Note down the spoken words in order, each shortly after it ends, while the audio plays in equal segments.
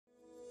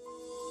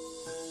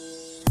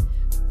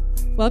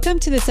Welcome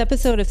to this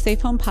episode of Safe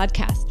Home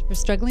Podcast for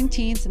struggling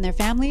teens and their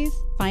families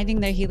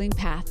finding their healing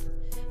path.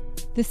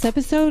 This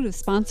episode is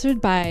sponsored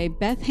by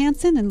Beth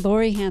Hansen and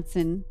Lori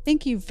Hansen.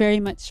 Thank you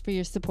very much for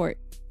your support.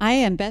 I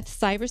am Beth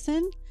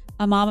Syverson,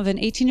 a mom of an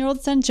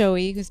 18-year-old son,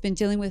 Joey, who's been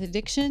dealing with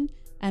addiction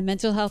and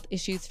mental health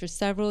issues for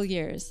several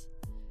years.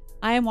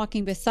 I am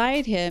walking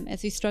beside him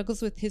as he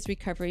struggles with his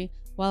recovery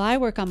while I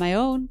work on my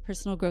own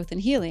personal growth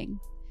and healing.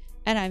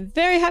 And I'm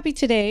very happy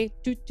today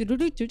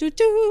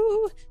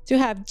to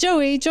have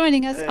Joey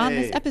joining us on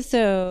this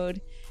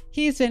episode.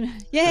 He's been,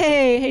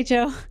 hey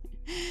Joe.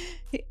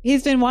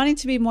 He's been wanting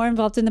to be more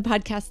involved in the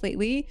podcast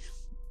lately.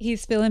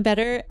 He's feeling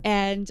better,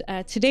 and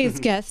today's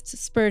guest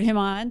spurred him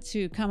on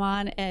to come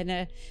on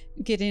and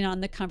get in on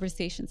the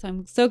conversation. So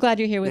I'm so glad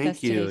you're here with us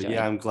today, Joey. Thank you.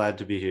 Yeah, I'm glad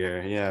to be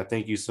here. Yeah,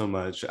 thank you so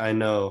much. I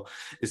know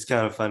it's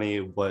kind of funny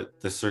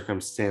what the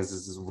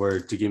circumstances were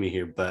to get me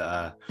here,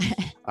 but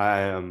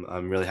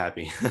I'm really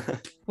happy.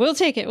 We'll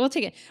take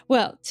it.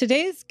 Well,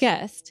 today's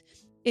guest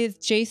is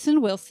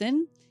Jason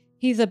Wilson.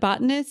 He's a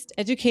botanist,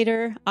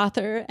 educator,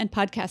 author, and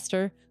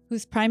podcaster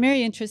whose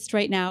primary interest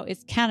right now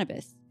is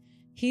cannabis.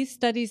 He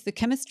studies the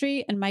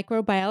chemistry and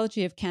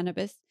microbiology of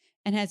cannabis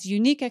and has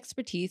unique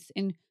expertise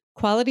in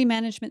quality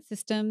management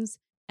systems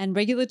and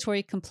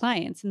regulatory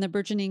compliance in the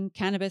burgeoning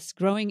cannabis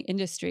growing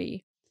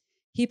industry.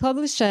 He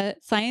published a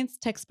science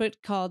textbook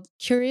called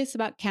Curious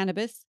About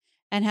Cannabis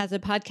and has a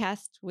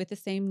podcast with the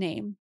same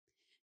name.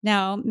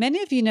 Now,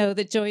 many of you know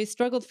that Joey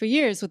struggled for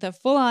years with a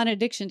full-on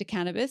addiction to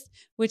cannabis,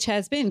 which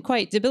has been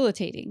quite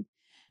debilitating.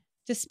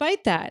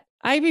 Despite that,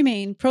 I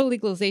remain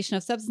pro-legalization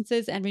of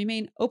substances and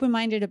remain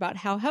open-minded about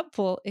how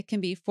helpful it can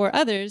be for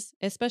others,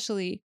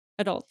 especially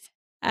adults.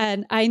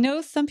 And I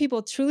know some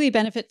people truly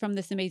benefit from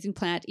this amazing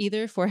plant,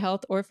 either for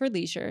health or for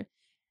leisure.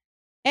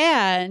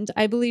 And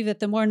I believe that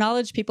the more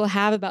knowledge people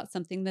have about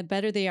something, the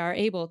better they are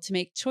able to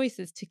make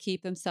choices to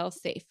keep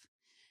themselves safe.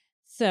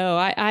 So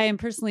I am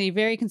personally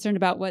very concerned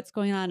about what's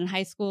going on in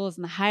high schools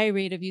and the high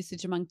rate of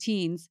usage among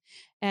teens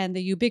and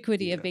the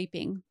ubiquity of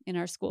vaping in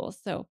our schools.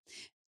 So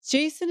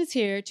Jason is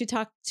here to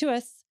talk to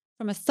us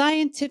from a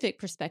scientific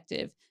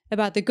perspective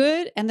about the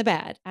good and the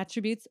bad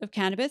attributes of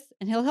cannabis,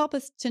 and he'll help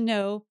us to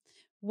know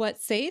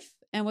what's safe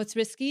and what's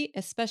risky,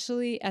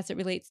 especially as it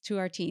relates to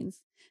our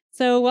teens.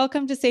 So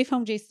welcome to Safe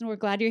Home, Jason. We're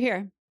glad you're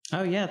here.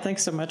 Oh, yeah.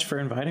 Thanks so much for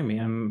inviting me.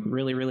 I'm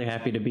really, really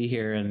happy to be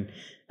here. And,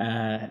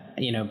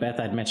 Beth,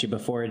 I'd met you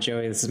before.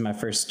 Joey, this is my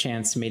first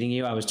chance meeting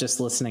you. I was just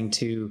listening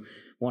to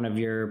one of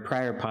your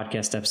prior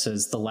podcast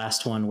episodes, the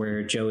last one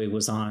where Joey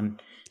was on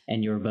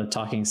and you were both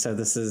talking. So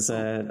this is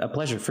a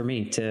pleasure for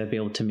me to be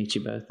able to meet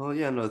you both. Well,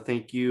 yeah, no,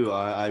 thank you.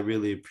 I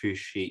really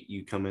appreciate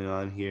you coming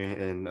on here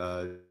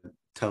and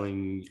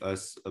telling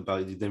us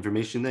about the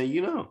information that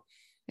you know.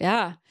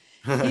 Yeah,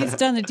 he's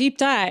done a deep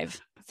dive.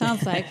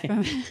 Sounds like.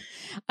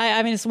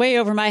 I mean, it's way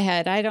over my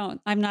head.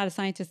 I'm not a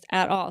scientist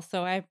at all.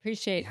 So I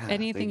appreciate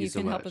anything you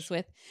can help us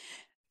with.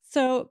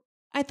 So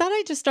I thought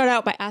I'd just start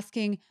out by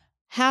asking,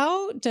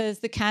 how does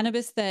the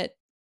cannabis that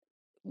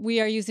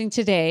we are using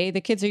today, the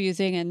kids are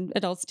using and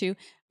adults too,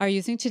 are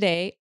using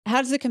today,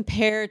 how does it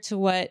compare to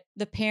what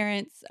the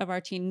parents of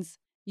our teens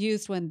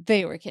used when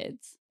they were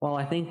kids? Well,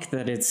 I think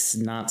that it's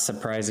not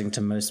surprising to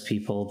most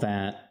people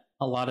that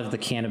a lot of the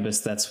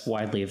cannabis that's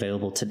widely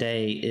available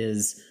today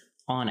is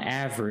on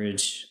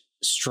average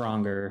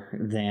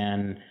stronger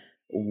than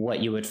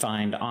what you would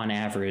find on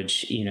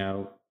average,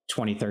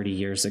 20, 30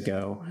 years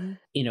ago.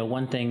 Mm-hmm.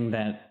 One thing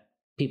that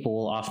people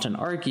will often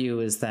argue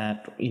is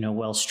that,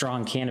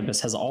 strong cannabis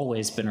has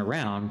always been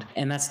around.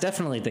 And that's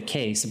definitely the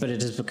case, but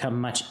it has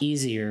become much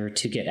easier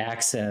to get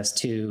access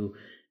to,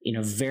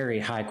 very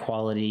high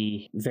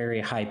quality,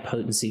 very high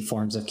potency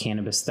forms of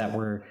cannabis that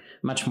were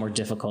much more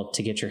difficult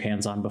to get your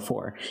hands on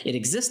before. It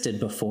existed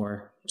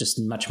before, just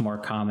much more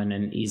common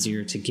and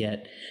easier to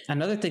get.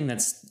 Another thing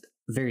that's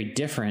very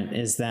different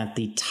is that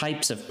the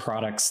types of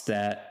products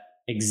that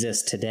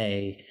exist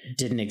today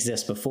didn't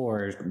exist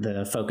before.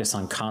 The focus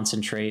on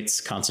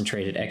concentrates,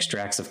 concentrated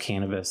extracts of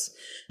cannabis,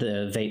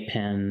 the vape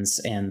pens,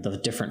 and the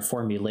different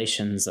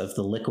formulations of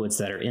the liquids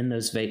that are in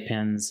those vape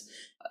pens,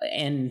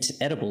 and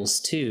edibles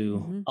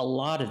too. Mm-hmm. A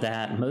lot of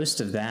that,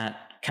 most of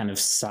that kind of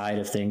side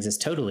of things is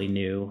totally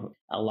new.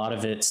 A lot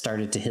of it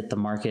started to hit the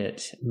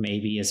market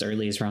maybe as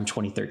early as around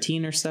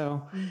 2013 or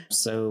so. Mm-hmm.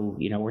 So,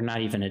 we're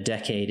not even a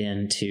decade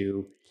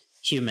into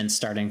humans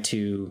starting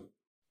to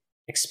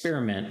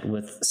experiment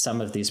with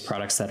some of these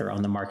products that are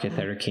on the market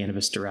that are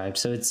cannabis derived.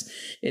 So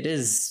it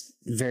is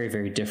very,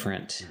 very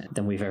different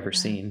than we've ever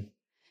seen.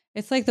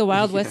 It's like the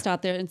Wild West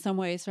out there in some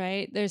ways,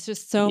 right? There's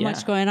just so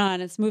much going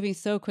on. It's moving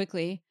so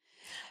quickly.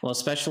 Well,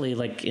 especially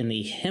like in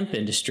the hemp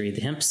industry,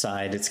 the hemp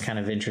side, it's kind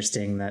of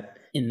interesting that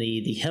in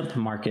the hemp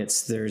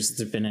markets,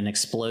 there's been an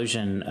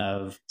explosion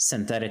of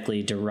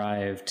synthetically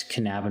derived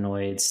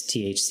cannabinoids,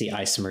 THC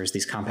isomers,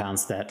 these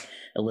compounds that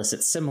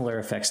elicit similar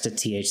effects to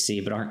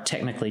THC, but aren't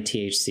technically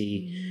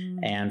THC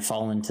and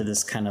fall into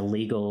this kind of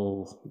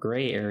legal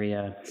gray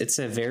area. It's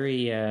a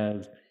very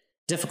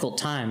difficult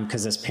time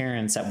because as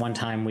parents at one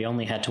time we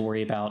only had to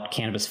worry about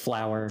cannabis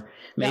flower.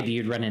 Maybe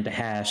you'd run into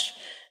hash,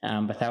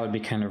 but that would be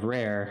kind of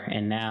rare.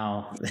 And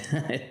now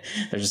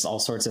there's just all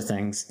sorts of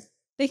things.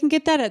 They can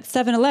get that at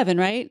 7-Eleven,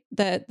 right?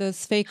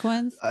 Those fake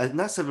ones?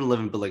 Not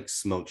 7-Eleven, but like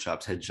smoke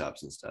shops, head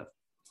shops and stuff.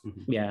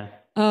 Yeah.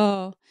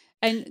 Oh,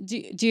 and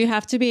do you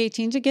have to be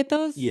 18 to get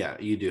those? Yeah,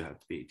 you do have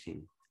to be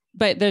 18.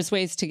 But there's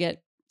ways to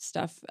get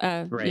stuff.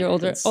 Right. Your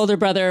older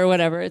brother or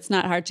whatever. It's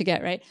not hard to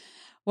get, right?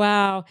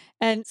 Wow.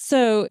 And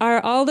so are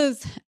all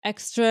those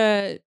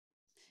extra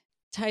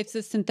types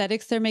of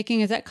synthetics they're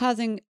making, is that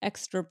causing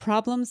extra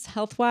problems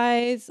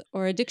health-wise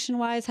or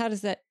addiction-wise? How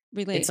does that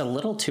relate? It's a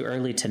little too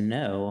early to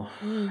know.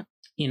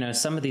 You know,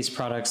 some of these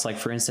products, like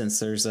for instance,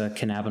 there's a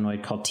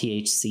cannabinoid called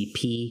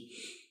THCP,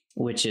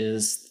 which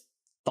is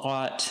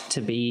thought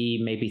to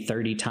be maybe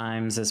 30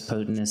 times as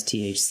potent as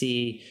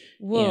THC.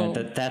 Whoa. You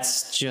know,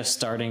 that's just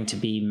starting to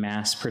be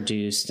mass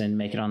produced and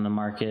make it on the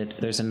market.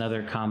 There's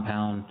another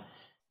compound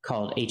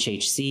called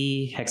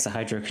HHC,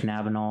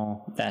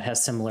 hexahydrocannabinol, that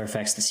has similar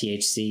effects to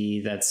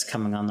THC that's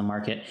coming on the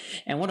market.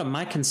 And one of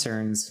my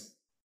concerns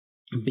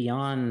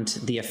beyond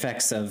the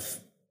effects of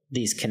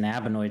these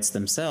cannabinoids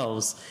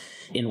themselves,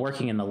 in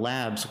working in the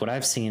labs, what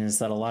I've seen is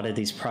that a lot of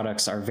these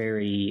products are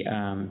very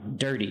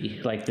dirty.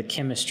 Like the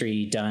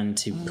chemistry done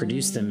to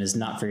produce them is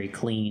not very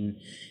clean.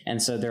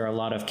 And so there are a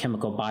lot of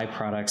chemical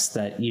byproducts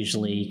that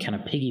usually kind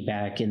of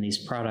piggyback in these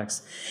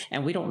products.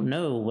 And we don't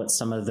know what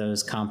some of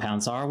those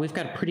compounds are. We've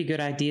got a pretty good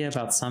idea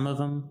about some of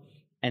them.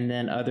 And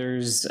then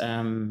others,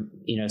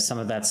 you know, some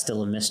of that's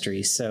still a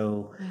mystery.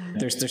 So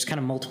there's kind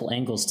of multiple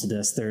angles to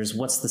this. There's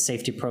what's the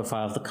safety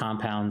profile of the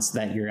compounds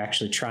that you're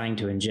actually trying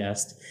to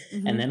ingest,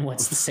 and then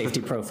what's the safety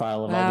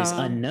profile of all these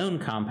unknown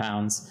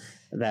compounds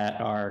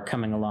that are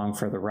coming along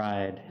for the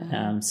ride.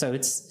 So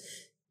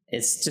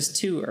it's just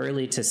too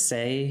early to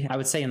say. I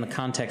would say in the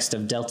context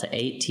of Delta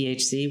 8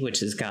 THC,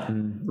 which has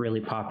gotten really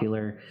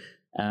popular,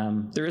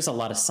 there is a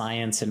lot of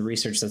science and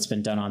research that's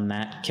been done on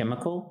that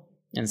chemical.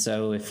 And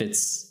so if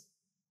it's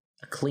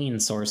a clean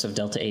source of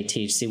Delta 8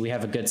 THC, we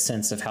have a good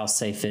sense of how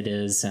safe it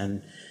is.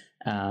 And,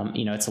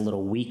 you know, it's a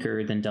little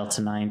weaker than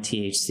Delta 9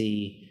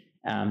 THC.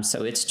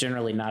 So it's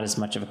generally not as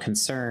much of a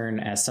concern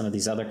as some of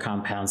these other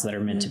compounds that are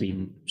meant to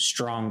be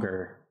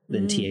stronger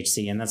than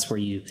THC. And that's where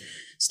you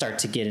start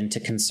to get into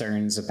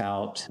concerns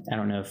about, I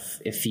don't know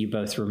if you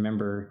both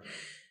remember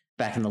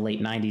back in the late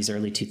 90s,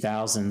 early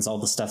 2000s, all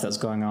the stuff that was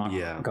going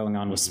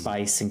on with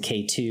spice and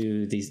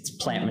K2, these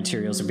plant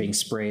materials are being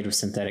sprayed with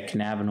synthetic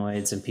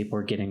cannabinoids and people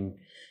are getting,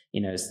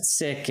 you know,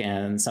 sick,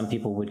 and some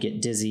people would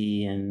get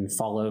dizzy and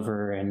fall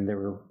over, and there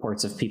were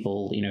reports of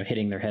people, you know,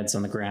 hitting their heads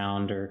on the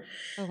ground or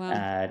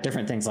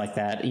different things like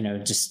that, you know,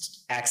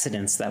 just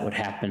accidents that would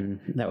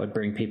happen that would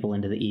bring people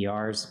into the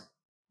ERs.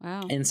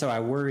 Wow. And so I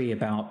worry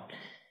about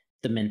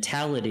the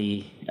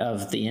mentality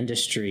of the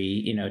industry,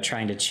 you know,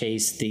 trying to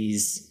chase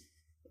these,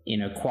 you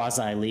know,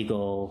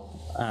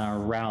 quasi-legal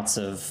routes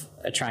of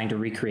trying to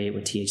recreate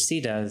what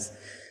THC does,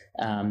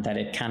 that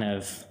it kind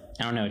of,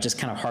 I don't know, it just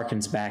kind of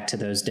harkens back to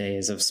those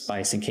days of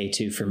spice and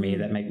K2 for me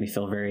that make me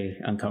feel very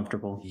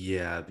uncomfortable.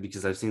 Yeah,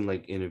 because I've seen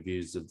like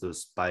interviews of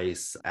those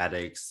spice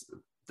addicts.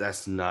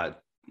 That's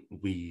not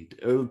weed.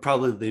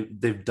 Probably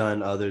they've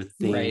done other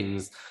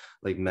things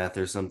like meth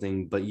or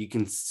something, but you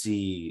can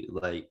see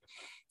like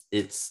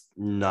it's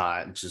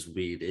not just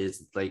weed.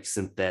 It's like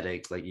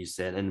synthetic, like you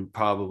said, and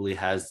probably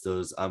has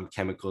those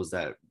chemicals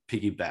that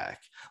piggyback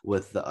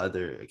with the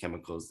other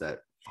chemicals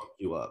that fuck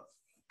you up.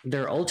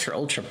 They're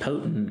ultra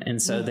potent.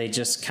 And so they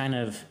just kind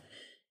of,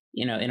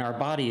 you know, in our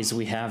bodies,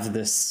 we have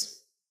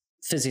this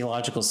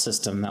physiological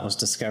system that was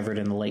discovered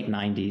in the late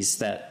 90s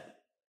that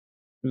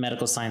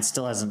medical science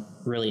still hasn't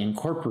really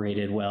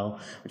incorporated well,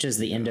 which is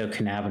the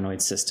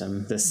endocannabinoid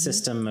system, the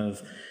system of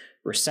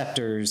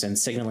receptors and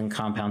signaling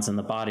compounds in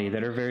the body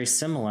that are very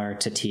similar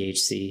to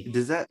THC.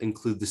 Does that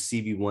include the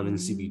CB1 and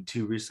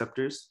CB2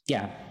 receptors?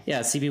 Yeah,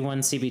 CB1,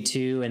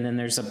 CB2, and then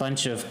there's a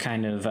bunch of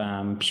kind of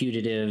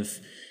putative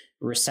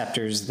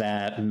receptors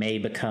that may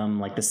become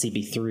like the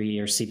CB3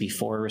 or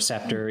CB4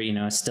 receptor, you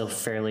know, it's still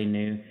fairly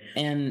new.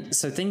 And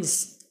so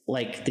things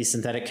like the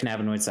synthetic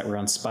cannabinoids that were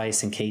on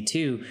spice and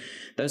K2,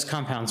 those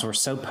compounds were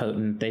so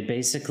potent, they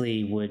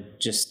basically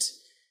would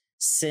just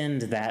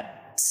send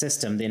that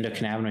system, the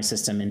endocannabinoid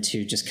system,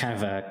 into just kind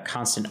of a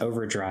constant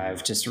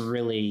overdrive, just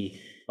really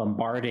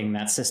bombarding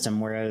that system.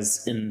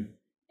 Whereas in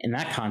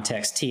that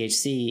context,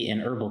 THC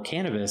in herbal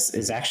cannabis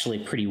is actually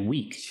pretty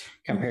weak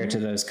compared to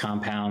those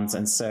compounds.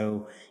 And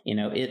so, you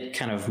know, it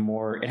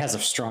has a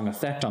strong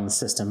effect on the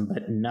system,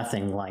 but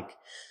nothing like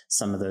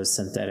some of those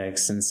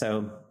synthetics. And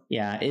so,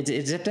 yeah, it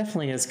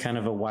definitely is kind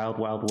of a wild,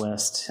 wild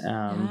west,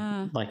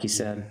 like you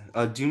said.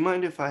 Do you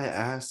mind if I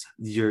ask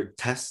your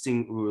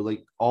testing, or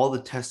like all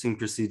the testing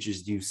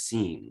procedures you've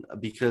seen?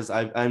 Because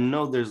I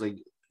know there's like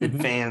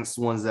advanced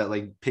ones that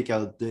like pick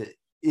out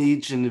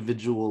each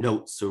individual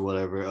notes or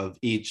whatever of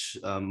each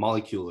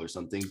molecule or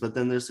something. But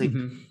then there's like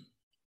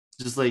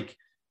just like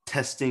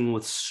testing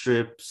with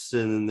strips,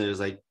 and then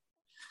there's like,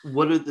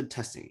 what are the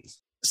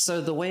testings?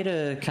 So the way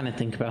to kind of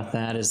think about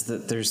that is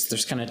that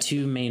there's kind of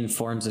two main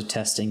forms of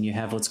testing. You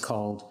have what's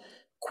called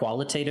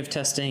qualitative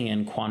testing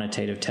and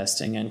quantitative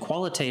testing. And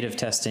qualitative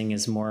testing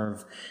is more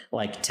of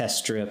like test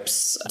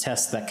strips,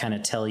 tests that kind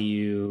of tell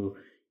you,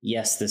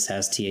 yes, this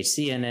has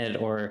THC in it,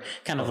 or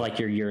kind of like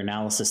your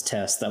urinalysis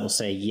test that will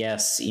say,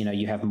 yes,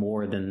 you have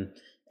more than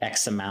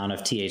X amount of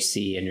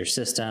THC in your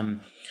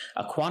system.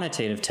 A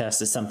quantitative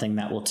test is something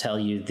that will tell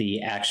you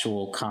the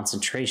actual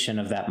concentration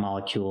of that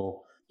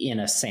molecule in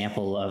a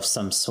sample of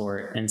some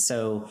sort. And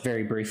so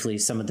very briefly,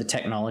 some of the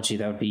technology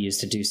that would be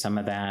used to do some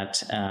of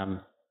that.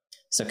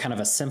 So kind of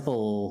a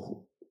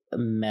simple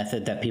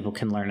method that people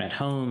can learn at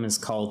home is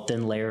called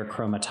thin layer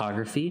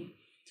chromatography.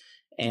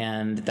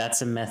 And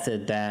that's a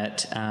method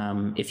that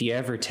if you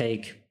ever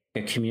take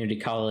a community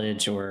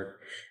college or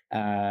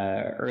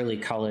early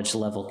college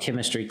level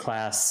chemistry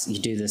class, you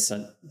do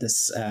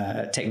this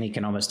technique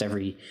in almost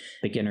every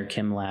beginner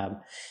chem lab.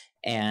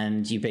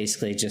 And you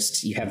basically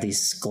you have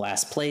these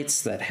glass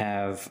plates that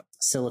have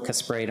silica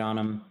sprayed on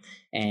them,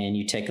 and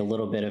you take a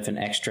little bit of an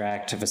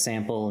extract of a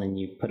sample and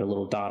you put a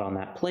little dot on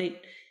that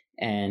plate,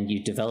 and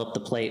you develop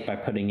the plate by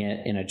putting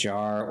it in a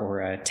jar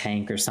or a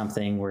tank or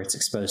something where it's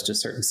exposed to a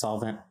certain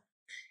solvent.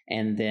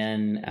 And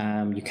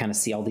then you kind of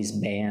see all these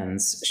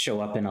bands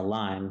show up in a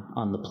line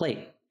on the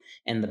plate.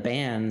 And the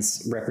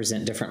bands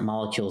represent different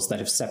molecules that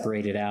have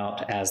separated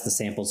out as the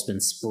sample's been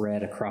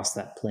spread across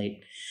that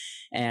plate.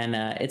 And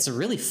it's a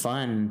really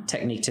fun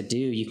technique to do.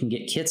 You can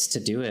get kits to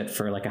do it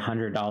for like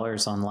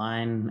 $100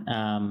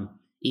 online.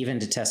 Even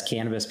to test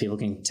cannabis, people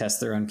can test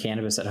their own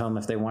cannabis at home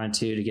if they wanted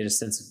to get a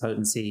sense of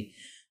potency.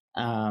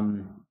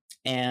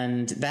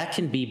 And that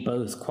can be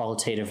both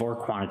qualitative or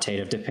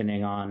quantitative,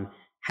 depending on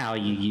how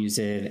you use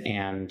it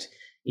and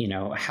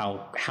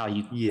how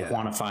you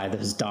quantify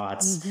those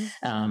dots.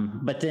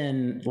 Mm-hmm. But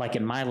then, like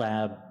in my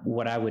lab,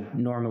 what I would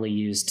normally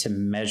use to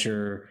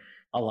measure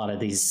a lot of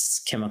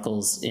these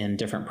chemicals in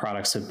different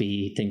products would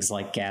be things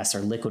like gas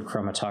or liquid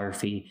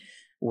chromatography,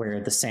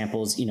 where the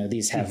samples,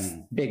 these have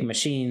big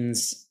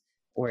machines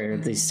where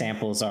these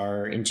samples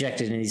are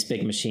injected in these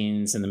big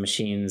machines, and the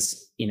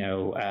machines,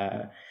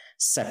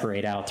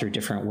 separate out through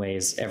different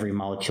ways every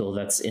molecule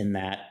that's in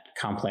that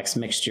complex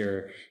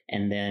mixture.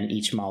 And then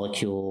each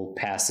molecule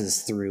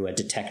passes through a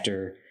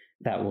detector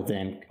that will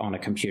then on a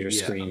computer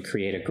screen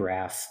create a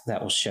graph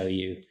that will show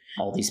you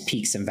all these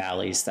peaks and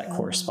valleys that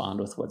correspond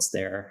with what's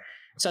there.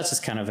 So that's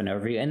just kind of an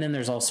overview. And then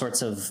there's all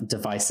sorts of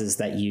devices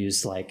that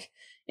use like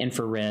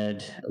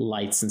infrared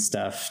lights and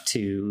stuff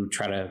to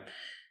try to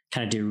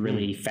kind of do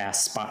really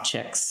fast spot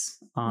checks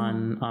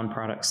on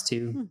products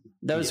too.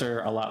 Those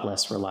are a lot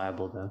less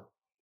reliable though.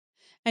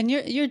 And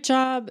your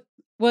job,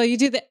 well, you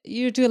do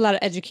a lot of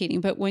educating,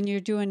 but when you're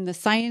doing the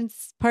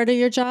science part of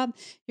your job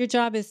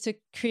is to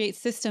create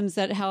systems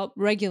that help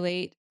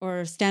regulate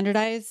or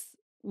standardize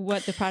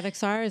what the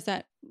products are. Is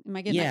that, am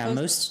I getting that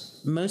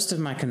close? Most of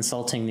my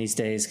consulting these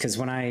days, because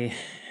when I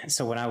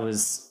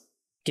was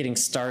getting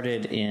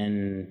started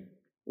in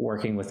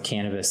working with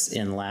cannabis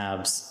in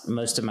labs,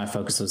 most of my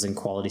focus was in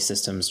quality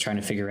systems, trying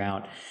to figure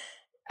out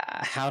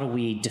how do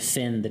we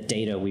defend the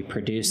data we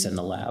produce in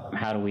the lab?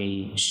 How do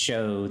we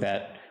show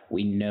that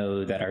we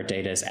know that our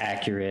data is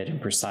accurate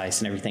and precise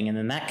and everything? And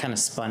then that kind of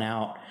spun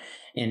out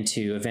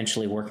into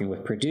eventually working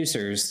with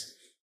producers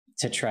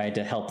to try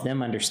to help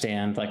them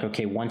understand, like,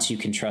 okay, once you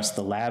can trust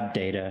the lab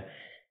data,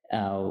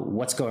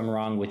 what's going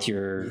wrong with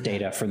your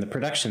data from the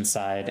production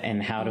side,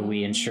 and how do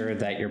we ensure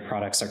that your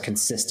products are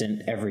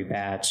consistent every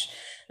batch,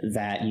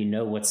 that you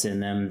know what's in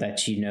them,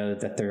 that you know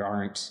that there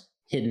aren't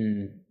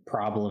hidden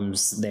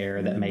problems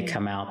there that may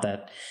come out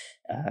that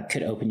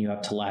could open you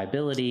up to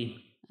liability.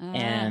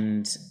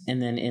 And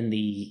then in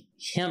the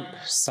hemp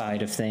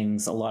side of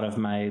things, a lot of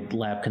my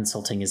lab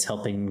consulting is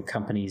helping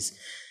companies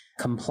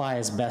comply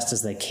as best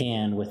as they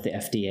can with the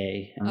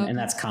FDA. And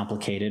that's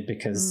complicated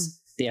because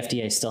the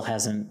FDA still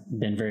hasn't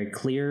been very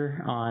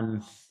clear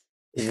on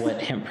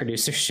what hemp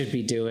producers should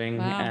be doing.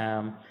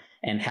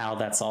 And how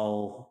that's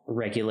all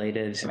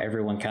regulated.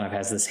 Everyone kind of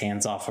has this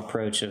hands-off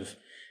approach of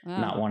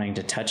not wanting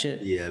to touch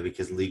it. Yeah,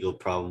 because legal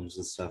problems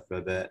and stuff, I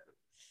bet.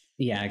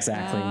 Yeah,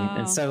 exactly.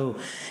 And so,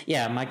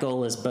 my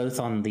goal is both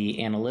on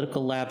the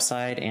analytical lab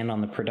side and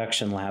on the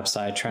production lab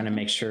side, trying to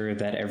make sure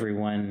that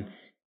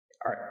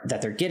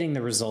that they're getting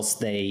the results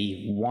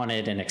they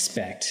wanted and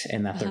expect,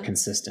 and that they're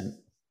consistent.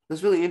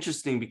 That's really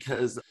interesting,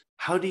 because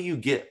how do you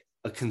get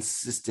a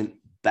consistent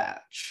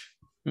batch?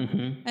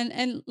 Mm-hmm.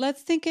 And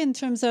let's think in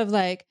terms of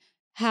like,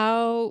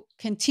 how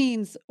can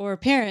teens or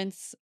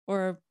parents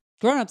or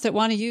grownups that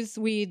want to use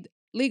weed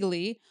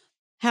legally,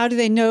 how do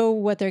they know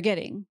what they're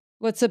getting?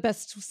 What's the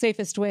best,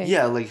 safest way?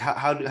 Yeah, like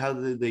how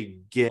do they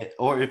get,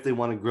 or if they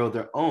want to grow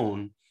their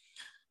own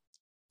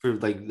for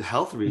like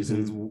health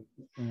reasons,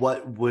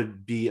 what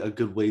would be a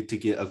good way to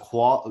get a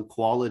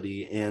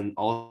quality and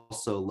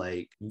also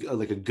like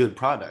a good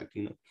product,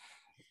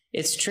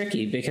 It's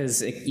tricky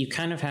because you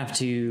kind of have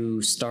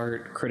to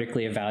start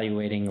critically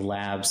evaluating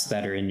labs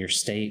that are in your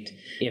state.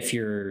 If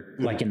you're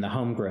like in the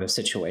home grow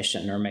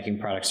situation or making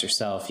products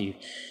yourself,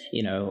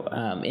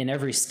 in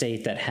every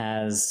state that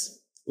has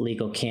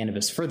legal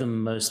cannabis, for the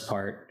most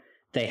part,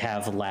 they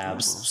have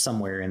labs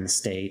somewhere in the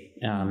state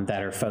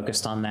that are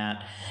focused on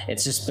that.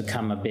 It's just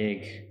become a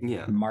big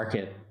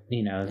market,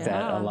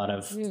 that a lot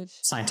of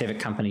scientific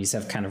companies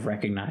have kind of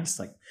recognized,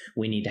 like,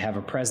 we need to have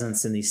a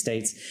presence in these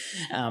states.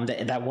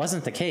 That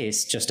wasn't the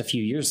case just a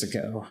few years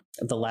ago.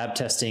 The lab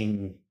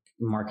testing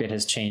market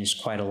has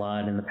changed quite a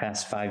lot in the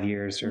past 5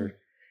 years or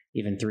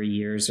even 3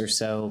 years or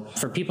so.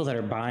 For people that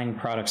are buying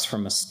products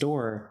from a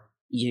store,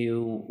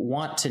 you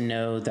want to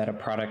know that a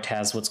product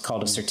has what's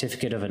called a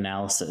certificate of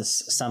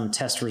analysis, some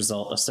test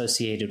result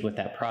associated with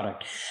that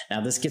product.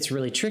 Now, this gets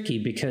really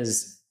tricky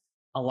because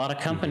a lot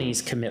of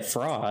companies commit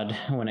fraud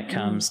when it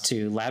comes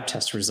to lab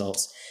test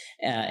results,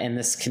 and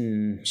this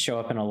can show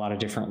up in a lot of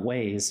different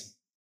ways.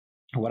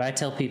 What I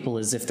tell people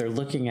is, if they're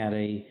looking at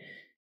a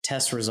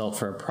test result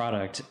for a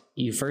product,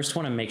 you first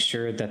want to make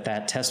sure that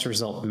that test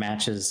result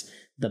matches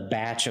the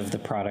batch of the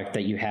product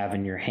that you have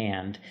in your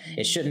hand.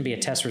 It shouldn't be a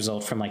test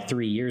result from like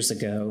 3 years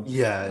ago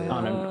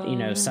on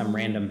a, some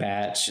random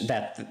batch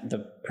that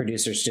the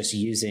producer's just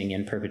using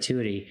in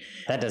perpetuity.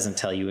 That doesn't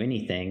tell you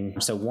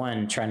anything. So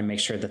one, trying to make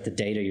sure that the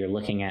data you're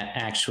looking at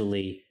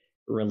actually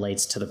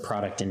relates to the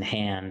product in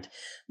hand.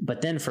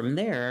 But then from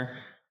there,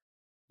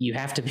 you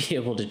have to be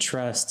able to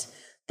trust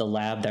the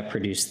lab that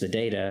produced the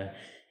data.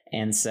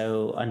 And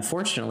so,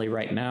 unfortunately,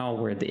 right now,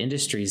 where the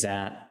industry's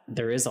at,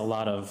 there is a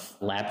lot of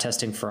lab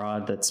testing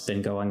fraud that's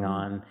been going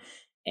on,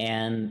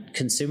 and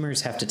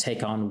consumers have to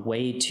take on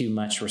way too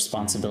much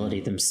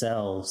responsibility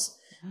themselves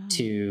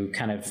to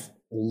kind of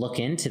look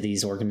into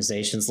these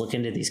organizations, look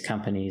into these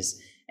companies,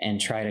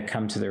 and try to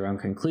come to their own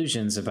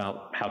conclusions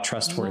about how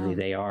trustworthy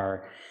they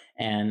are.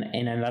 And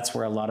that's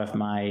where a lot of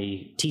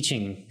my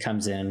teaching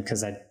comes in,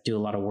 because I do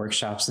a lot of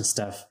workshops and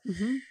stuff.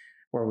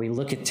 Where we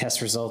look at test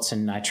results,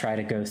 and I try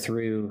to go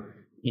through,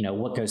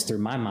 what goes through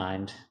my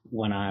mind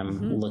when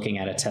I'm looking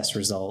at a test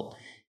result,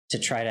 to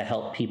try to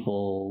help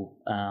people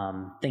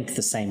think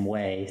the same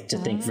way, to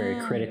think very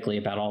critically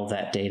about all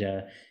that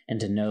data, and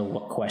to know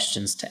what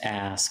questions to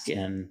ask.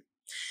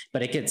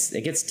 But it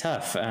gets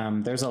tough.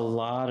 There's a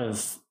lot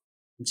of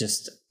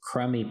just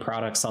crummy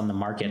products on the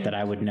market that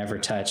I would never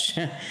touch.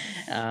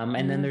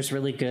 And then there's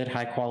really good,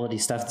 high quality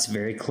stuff that's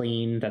very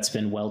clean, that's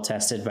been well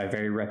tested by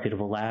very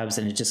reputable labs,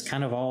 and it just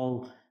kind of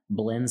all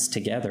blends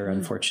together,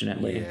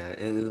 unfortunately. Yeah,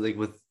 and like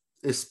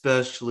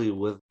especially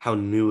with how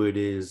new it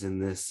is in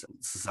this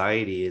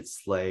society,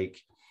 it's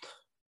like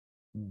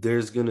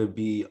there's gonna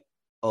be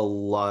a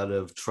lot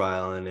of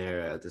trial and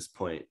error at this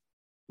point,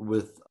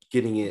 with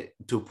getting it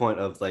to a point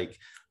of like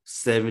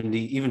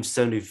 70, even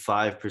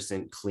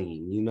 75%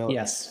 clean,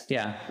 Yes.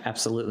 Yeah,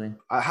 absolutely.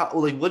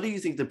 What do you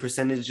think the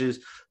percentages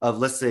of,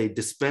 let's say,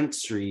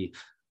 dispensary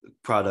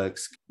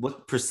products,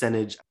 what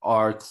percentage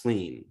are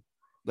clean,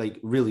 like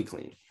really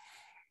clean?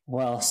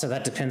 Well, so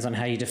that depends on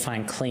how you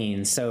define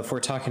clean. So if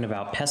we're talking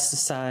about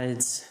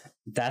pesticides,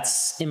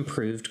 that's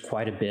improved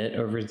quite a bit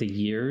over the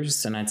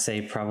years. And I'd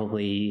say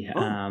probably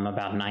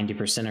about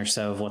 90% or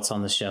so of what's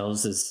on the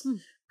shelves is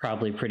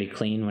probably pretty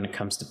clean when it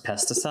comes to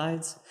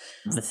pesticides.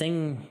 The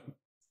things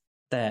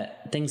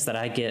that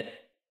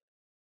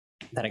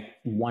I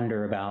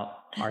wonder about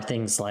are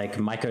things like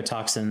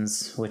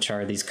mycotoxins, which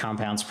are these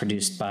compounds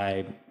produced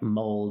by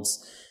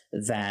molds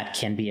that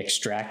can be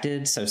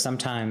extracted. So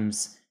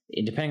sometimes,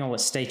 depending on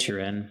what state you're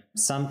in,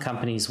 some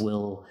companies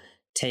will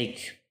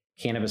take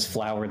cannabis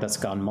flower that's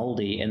gone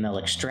moldy and they'll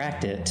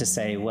extract it to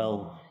say,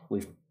 well,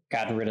 we've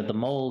gotten rid of the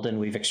mold and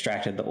we've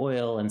extracted the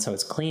oil, and so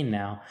it's clean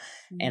now.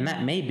 And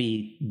that may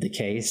be the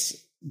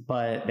case,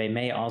 but they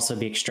may also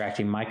be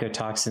extracting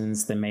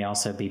mycotoxins. They may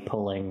also be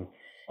pulling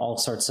all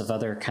sorts of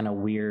other kind of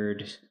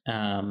weird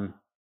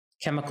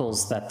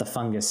chemicals that the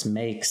fungus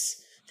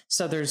makes.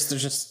 So there's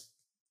just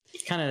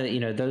kind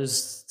of,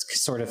 those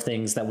sort of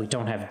things that we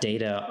don't have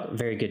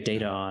very good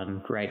data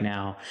on right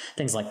now.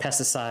 Things like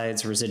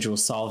pesticides, residual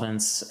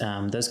solvents,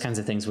 those kinds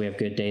of things we have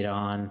good data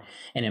on.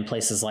 And in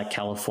places like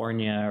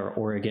California or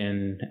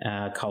Oregon,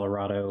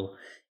 Colorado,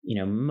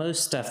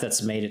 most stuff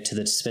that's made it to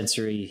the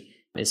dispensary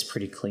is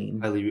pretty clean.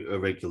 Highly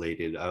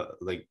regulated,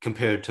 like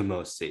compared to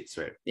most states,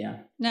 right? Yeah.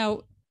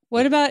 Now,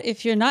 what about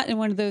if you're not in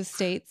one of those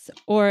states,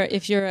 or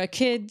if you're a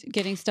kid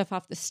getting stuff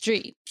off the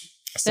street?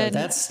 So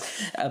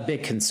that's a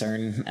big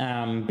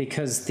concern,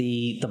 because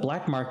the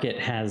black market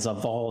has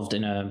evolved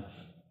in a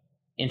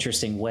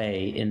interesting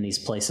way in these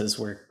places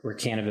where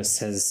cannabis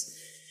has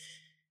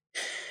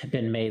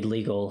been made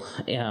legal,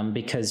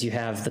 because you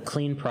have the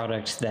clean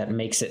product that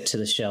makes it to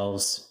the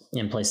shelves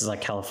in places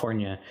like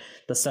California.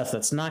 The stuff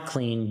that's not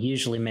clean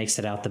usually makes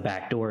it out the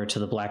back door to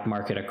the black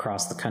market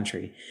across the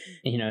country.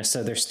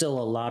 So there's still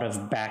a lot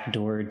of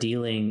backdoor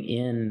dealing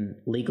in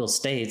legal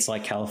states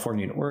like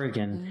California and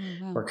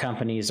Oregon, where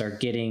companies are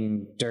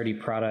getting dirty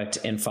product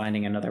and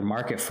finding another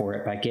market for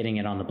it by getting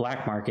it on the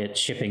black market,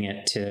 shipping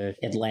it to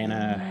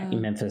Atlanta,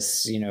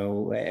 Memphis,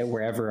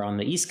 wherever on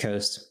the East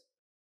Coast,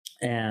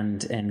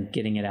 and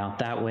getting it out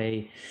that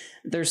way.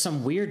 There's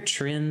some weird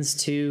trends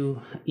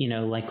too,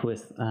 like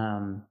with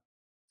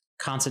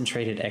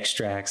concentrated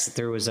extracts.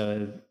 There was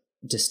a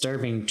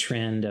disturbing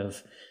trend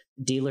of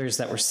dealers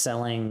that were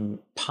selling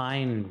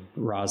pine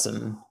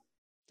rosin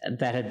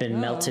that had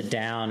been melted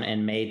down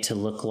and made to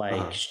look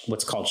like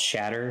what's called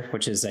shatter,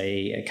 which is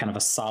a kind of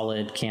a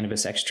solid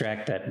cannabis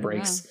extract that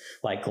breaks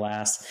like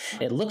glass.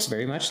 It looks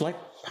very much like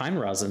pine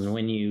rosin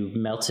when you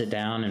melt it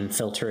down and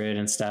filter it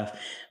and stuff.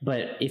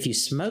 But if you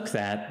smoke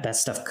that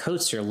stuff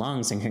coats your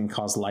lungs and can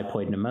cause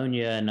lipoid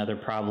pneumonia and other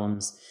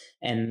problems.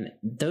 And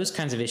those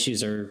kinds of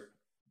issues are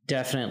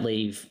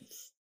definitely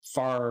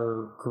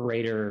far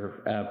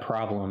greater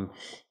problem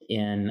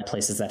in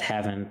places that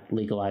haven't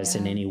legalized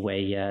in any way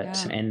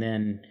yet. And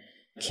then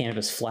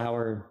cannabis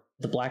flower,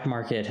 the black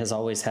market has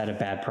always had a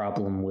bad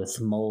problem with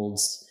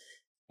molds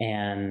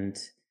and,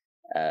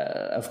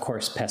 of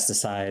course,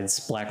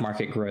 pesticides. Black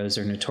market grows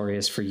are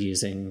notorious for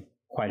using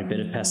quite a bit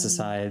of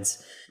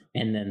pesticides.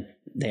 And then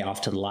they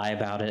often lie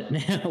about it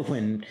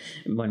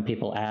when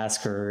people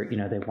ask or,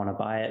 they want to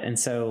buy it. And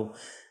so,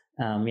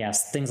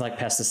 yes, things like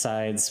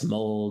pesticides,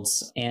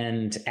 molds,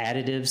 and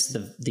additives.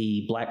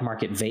 The black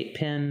market vape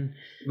pen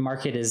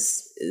market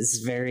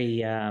is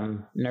very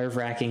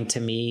nerve-wracking to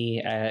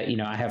me.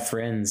 I have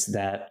friends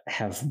that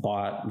have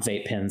bought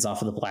vape pens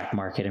off of the black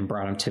market and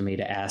brought them to me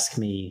to ask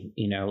me,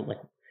 like,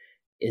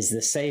 is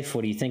this safe?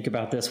 What do you think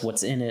about this?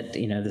 What's in it?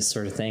 This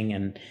sort of thing.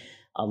 And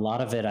a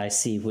lot of it I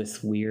see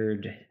with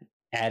weird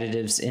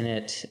additives in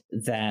it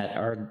that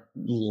are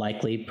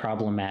likely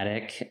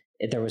problematic.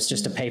 There was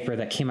just a paper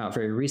that came out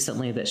very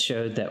recently that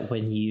showed that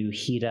when you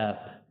heat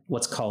up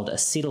what's called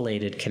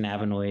acetylated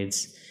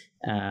cannabinoids,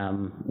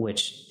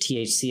 which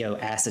THCO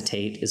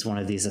acetate is one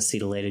of these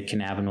acetylated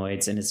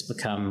cannabinoids, and it's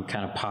become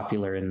kind of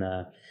popular in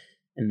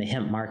the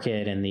hemp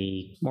market and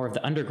the more of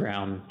the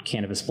underground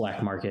cannabis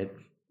black market.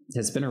 It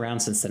has been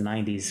around since the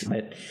 90s,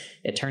 but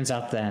it turns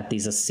out that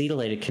these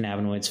acetylated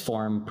cannabinoids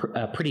form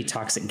a pretty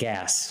toxic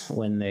gas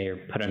when they're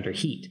put under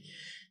heat.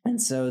 And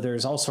so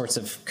there's all sorts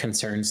of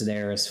concerns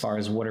there as far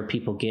as what are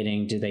people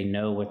getting? Do they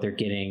know what they're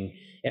getting?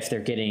 If they're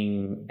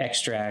getting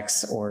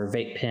extracts or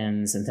vape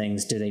pens and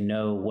things, do they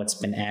know what's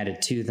been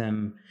added to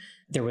them?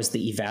 There was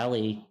the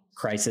EVALI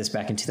crisis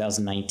back in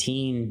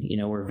 2019,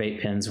 where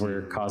vape pens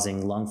were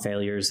causing lung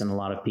failures in a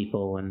lot of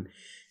people. And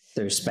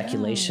there's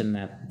speculation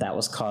that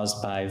was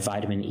caused by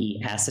vitamin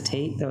E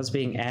acetate that was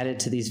being added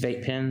to these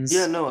vape pens.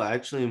 Yeah, no,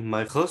 actually,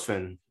 my close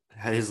friend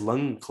had his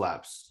lung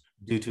collapse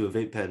due to a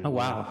vape pen. Oh,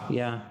 wow.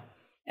 Yeah.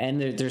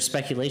 And there's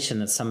speculation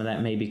that some of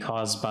that may be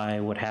caused by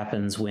what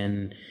happens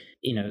when,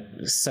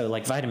 so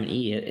like vitamin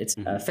E, it's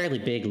a fairly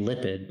big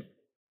lipid.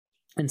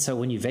 And so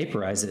when you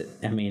vaporize it,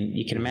 I mean,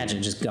 you can imagine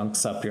it just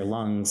gunks up your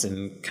lungs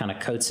and kind of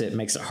coats it,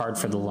 makes it hard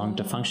for the lung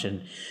to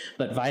function.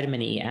 But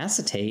vitamin E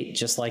acetate,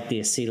 just like the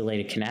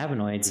acetylated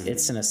cannabinoids,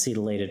 it's an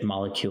acetylated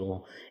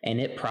molecule,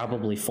 and it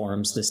probably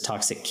forms this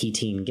toxic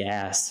ketene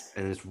gas.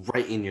 And it's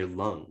right in your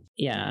lung.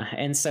 Yeah.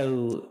 And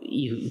so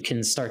you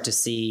can start to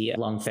see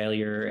lung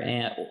failure,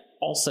 and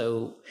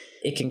also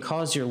it can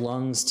cause your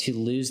lungs to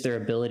lose their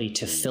ability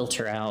to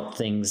filter out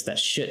things that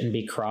shouldn't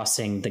be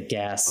crossing the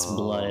gas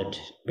blood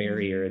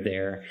barrier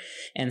there.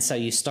 And so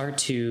you start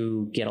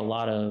to get a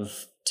lot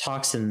of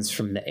toxins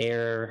from the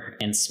air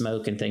and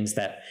smoke and things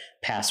that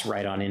pass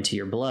right on into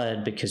your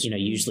blood because, you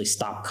usually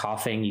stop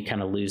coughing. You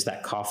kind of lose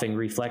that coughing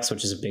reflex,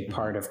 which is a big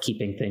part of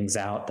keeping things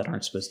out that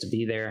aren't supposed to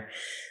be there.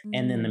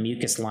 And then the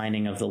mucus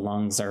lining of the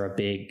lungs are a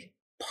big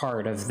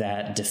part of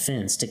that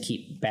defense to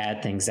keep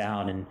bad things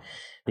out. And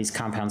these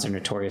compounds are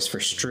notorious for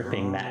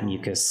stripping that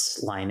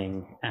mucus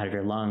lining out of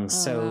your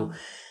lungs.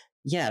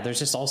 Yeah, there's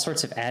just all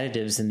sorts of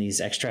additives in these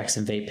extracts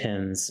and vape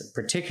pens,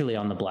 particularly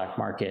on the black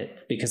market,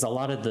 because a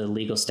lot of the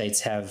legal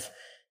states have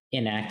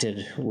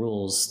enacted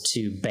rules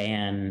to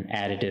ban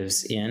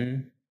additives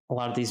in a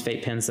lot of these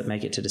vape pens that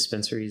make it to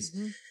dispensaries.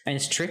 And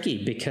it's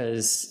tricky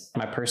because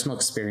my personal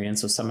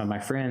experience with some of my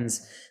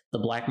friends, the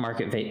black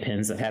market vape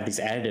pens that have these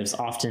additives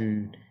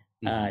often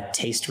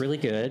taste really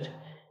good.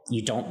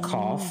 You don't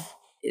cough.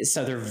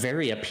 So they're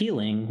very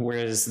appealing,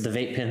 whereas the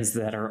vape pens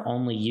that are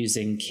only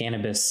using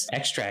cannabis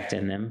extract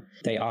in them,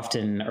 they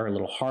often are a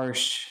little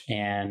harsh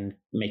and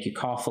make you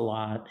cough a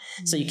lot.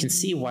 So you can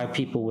see why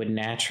people would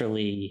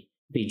naturally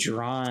be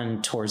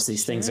drawn towards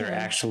these things that are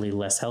actually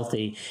less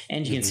healthy.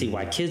 And you can see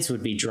why kids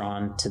would be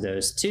drawn to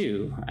those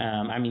too.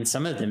 I mean,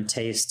 some of them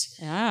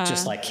taste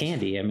just like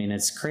candy. I mean,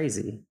 it's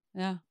crazy.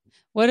 Yeah.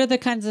 What are the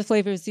kinds of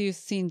flavors you've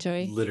seen,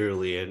 Joey?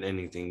 Literally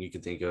anything you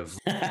can think of.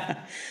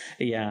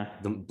 Yeah.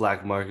 The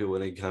black market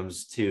when it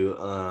comes to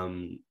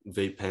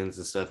vape pens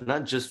and stuff,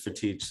 not just for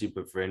THC,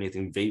 but for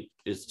anything. Vape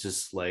is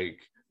just like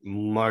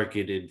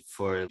marketed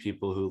for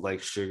people who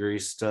like sugary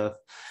stuff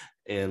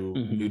and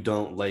who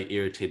don't like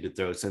irritated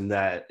throats. And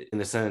that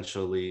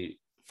essentially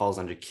falls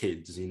under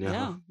kids,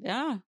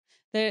 Yeah.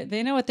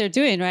 They know what they're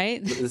doing,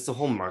 right? It's the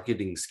whole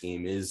marketing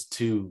scheme is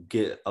to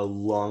get a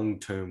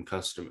long-term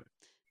customer.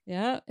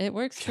 Yeah, it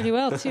works pretty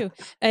well too.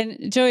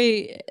 And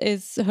Joey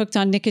is hooked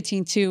on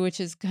nicotine too,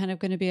 which is kind of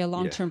going to be a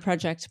long-term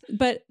project.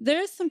 But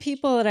there's some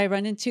people that I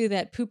run into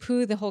that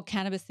poo-poo the whole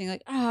cannabis thing,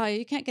 like,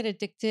 you can't get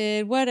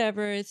addicted,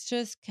 whatever. It's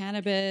just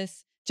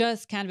cannabis.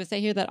 Just cannabis. I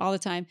hear that all the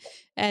time.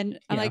 And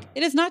I'm like,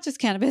 it is not just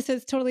cannabis.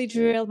 It's totally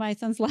derailed my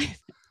son's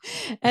life.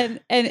 and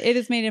it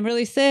has made him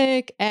really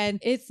sick, and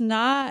it's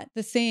not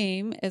the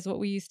same as what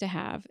we used to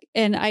have.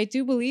 And I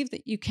do believe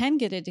that you can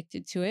get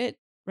addicted to it,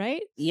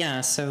 right?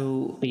 Yeah.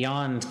 So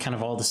beyond kind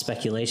of all the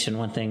speculation,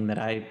 one thing that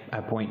I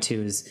point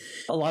to is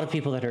a lot of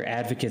people that are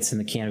advocates in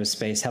the cannabis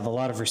space have a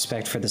lot of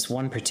respect for this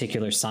one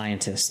particular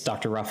scientist,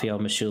 Dr. Raphael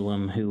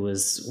Mechoulam, who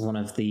was one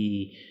of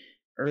the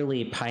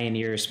early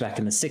pioneers back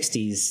in the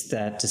 60s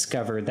that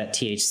discovered that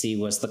THC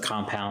was the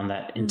compound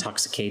that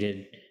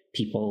intoxicated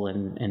people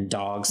and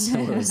dogs.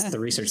 The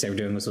research they were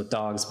doing was with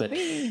dogs, but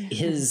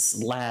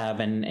his lab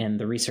and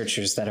the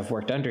researchers that have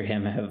worked under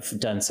him have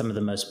done some of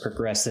the most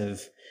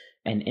progressive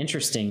and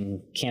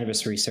interesting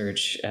cannabis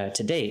research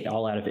to date,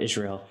 all out of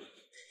Israel.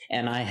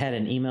 And I had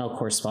an email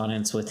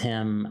correspondence with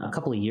him a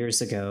couple of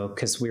years ago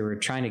because we were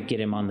trying to get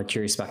him on the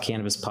Curious About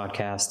Cannabis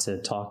podcast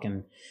to talk,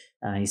 and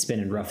he's been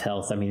in rough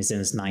health. I mean, he's in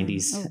his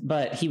 90s,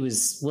 but he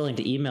was willing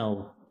to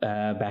email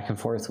back and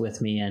forth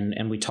with me,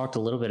 and we talked a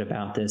little bit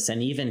about this.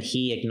 And even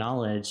he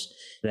acknowledged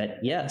that,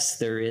 yes,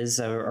 there is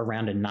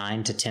around a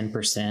 9 to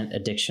 10%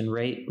 addiction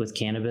rate with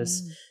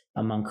cannabis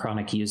among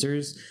chronic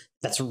users.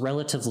 That's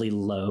relatively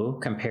low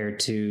compared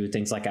to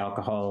things like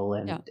alcohol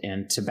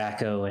and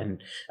tobacco, and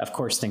of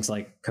course things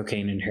like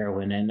cocaine and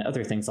heroin and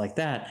other things like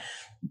that.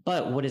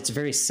 But what it's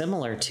very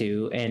similar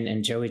to,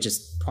 and Joey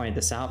just pointed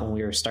this out when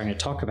we were starting to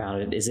talk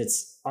about it, is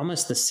it's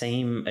almost the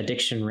same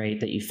addiction rate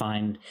that you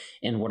find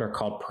in what are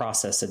called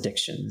process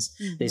addictions.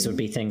 These would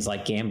be things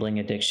like gambling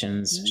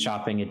addictions,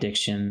 shopping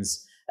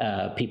addictions,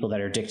 people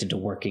that are addicted to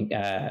working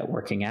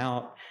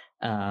out,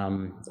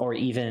 or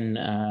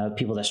even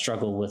people that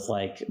struggle with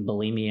like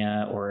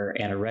bulimia or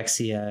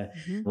anorexia,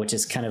 which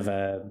is kind of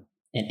an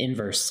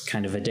inverse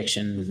kind of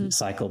addiction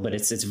cycle, but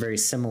it's very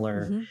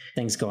similar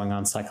things going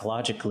on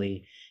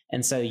psychologically.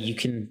 And so you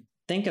can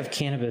think of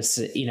cannabis,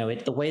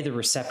 the way the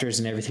receptors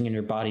and everything in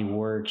your body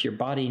work, your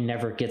body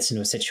never gets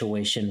into a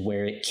situation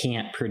where it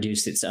can't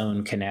produce its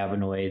own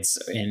cannabinoids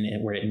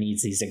and where it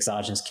needs these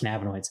exogenous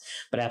cannabinoids.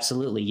 But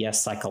absolutely,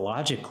 yes,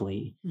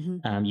 psychologically,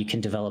 you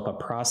can develop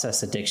a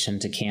process addiction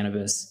to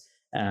cannabis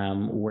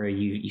where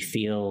you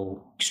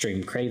feel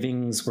extreme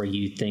cravings, where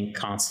you think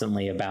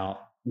constantly about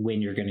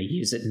when you're going to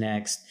use it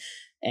next.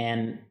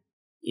 And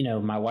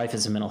my wife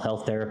is a mental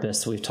health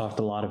therapist. We've talked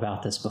a lot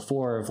about this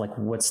before of like,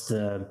 what's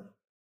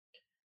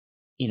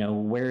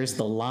where's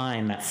the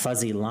line, that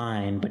fuzzy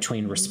line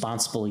between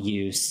responsible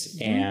use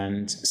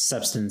and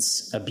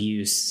substance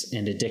abuse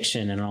and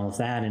addiction and all of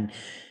that. And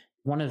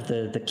one of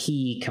the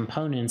key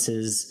components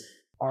is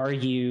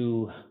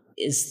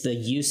the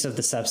use of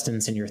the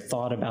substance and your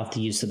thought about the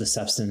use of the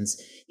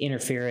substance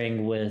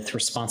interfering with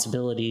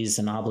responsibilities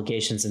and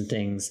obligations and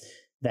things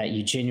that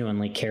you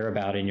genuinely care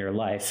about in your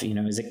life?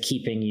 Is it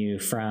keeping you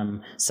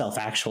from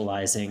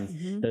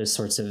self-actualizing, those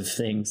sorts of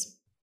things?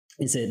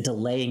 Is it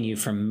delaying you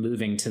from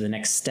moving to the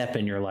next step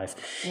in your life?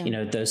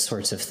 Those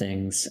sorts of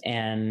things.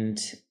 And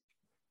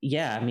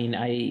yeah, I mean,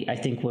 I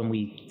think when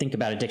we think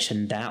about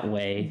addiction that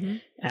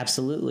way,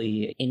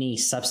 absolutely, any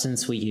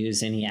substance we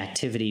use, any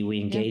activity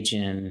we engage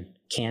in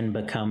can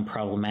become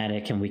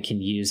problematic, and we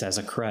can use as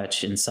a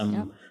crutch in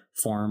some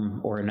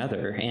form or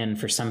another. And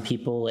for some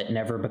people, it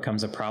never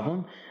becomes a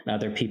problem. And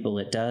other people,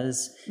 it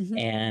does.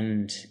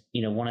 And,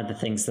 one of the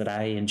things that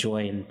I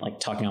enjoy in like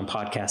talking on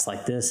podcasts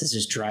like this is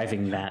just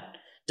driving that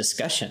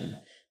discussion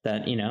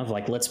that,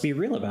 like, let's be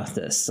real about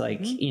this. Like,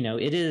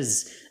 it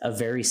is a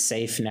very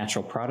safe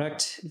natural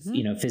product,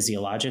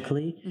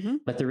 physiologically,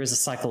 but there is a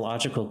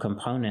psychological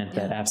component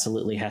that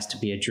absolutely has to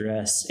be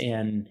addressed.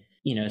 And,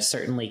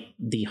 certainly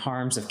the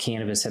harms of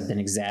cannabis have been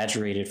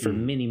exaggerated for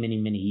many, many,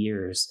 many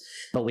years,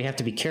 but we have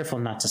to be careful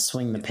not to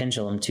swing the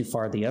pendulum too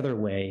far the other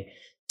way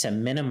to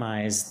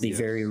minimize the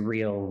very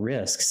real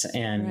risks.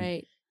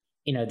 And,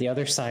 the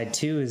other side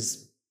too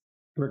is,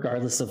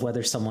 regardless of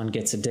whether someone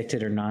gets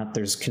addicted or not,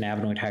 there's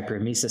cannabinoid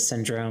hyperemesis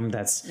syndrome.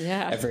 That's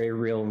a very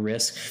real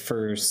risk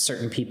for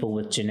certain people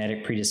with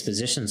genetic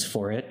predispositions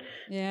for it.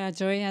 Yeah,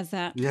 Joey has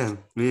that. Yeah.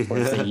 Or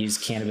if they use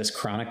cannabis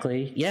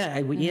chronically.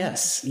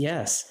 Yes.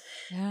 Yeah.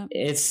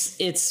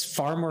 It's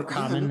far more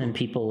common than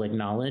people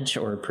acknowledge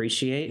or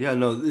appreciate. Yeah,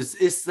 no,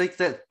 it's like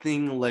that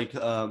thing, like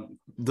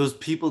those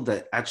people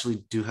that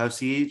actually do have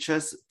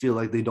CHS feel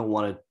like they don't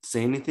want to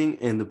say anything,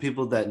 and the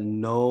people that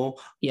know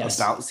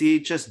about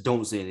CHS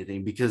don't say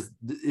anything because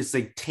it's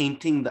like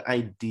tainting the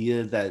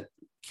idea that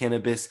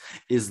cannabis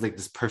is like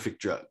this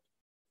perfect drug.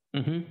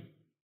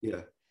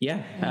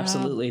 Yeah,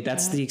 absolutely.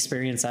 That's the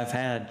experience I've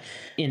had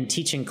in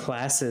teaching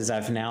classes.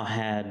 I've now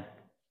had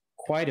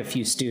quite a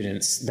few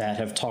students that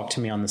have talked to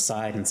me on the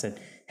side and said,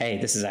 hey,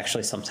 this is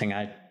actually something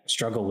I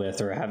struggle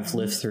with or have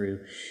lived through.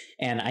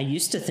 And I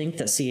used to think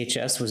that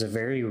CHS was a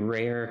very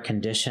rare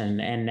condition,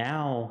 and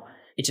now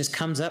it just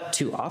comes up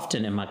too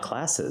often in my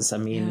classes. I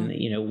mean,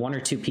 one or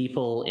two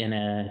people in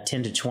a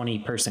 10 to 20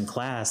 person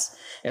class,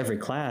 every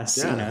class,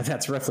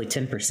 that's roughly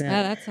 10%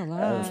 that's a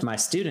lot. Of my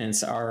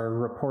students are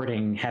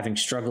reporting having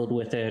struggled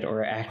with it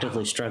or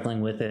actively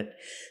struggling with it.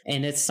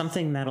 And it's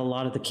something that a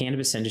lot of the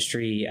cannabis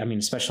industry, I mean,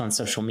 especially on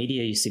social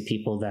media, you see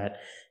people that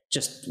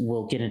just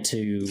will get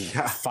into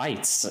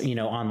fights,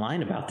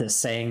 online about this,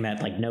 saying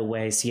that like, no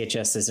way,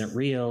 CHS isn't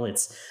real.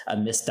 It's a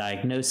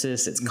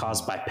misdiagnosis. It's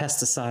caused by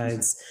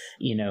pesticides.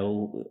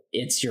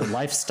 It's your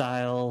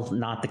lifestyle,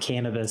 not the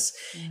cannabis.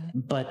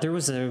 But there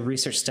was a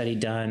research study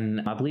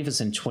done, I believe it was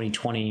in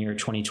 2020 or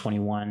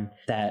 2021,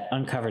 that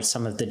uncovered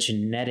some of the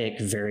genetic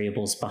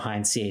variables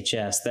behind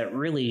CHS that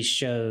really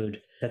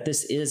showed that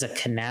this is a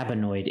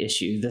cannabinoid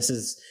issue. This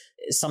is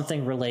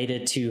something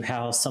related to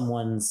how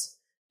someone's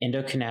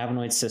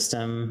endocannabinoid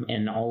system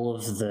and all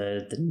of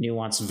the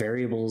nuanced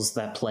variables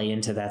that play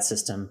into that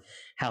system,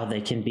 how they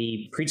can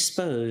be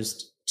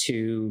predisposed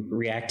to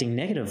reacting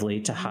negatively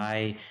to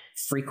high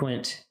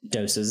frequent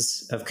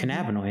doses of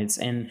cannabinoids.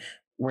 And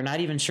we're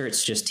not even sure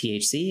it's just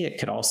THC. It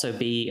could also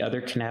be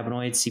other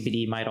cannabinoids.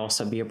 CBD might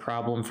also be a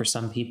problem for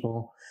some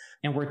people.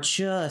 And we're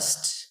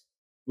just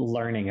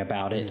learning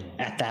about it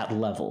at that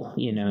level,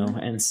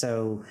 And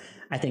so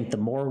I think the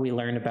more we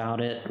learn about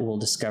it, we'll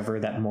discover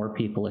that more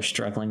people are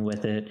struggling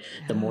with it.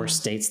 The more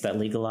states that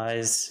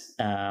legalize,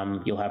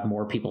 you'll have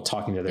more people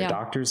talking to their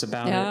doctors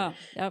about it.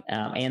 Yep.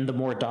 And the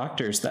more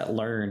doctors that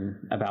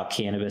learn about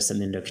cannabis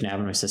and the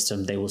endocannabinoid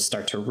system, they will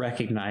start to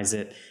recognize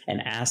it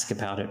and ask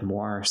about it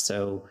more.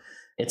 So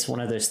it's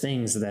one of those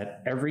things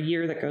that every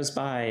year that goes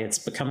by, it's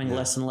becoming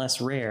less and less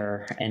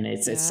rare. And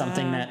it's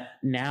something that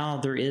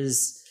now there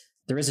is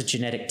a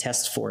genetic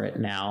test for it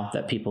now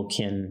that people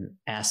can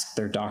ask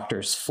their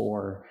doctors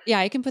for. Yeah,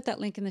 I can put that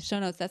link in the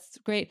show notes. That's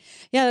great.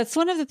 Yeah, that's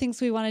one of the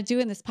things we want to do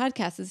in this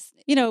podcast is,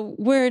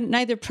 we're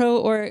neither pro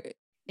or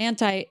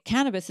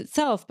anti-cannabis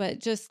itself, but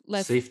just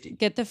let's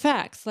get the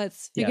facts.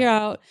 Let's figure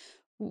out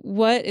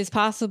what is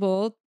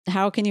possible.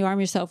 How can you arm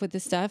yourself with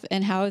this stuff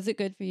and how is it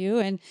good for you?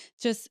 And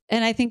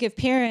I think if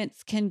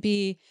parents can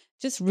be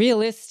just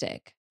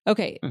realistic,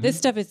 okay, this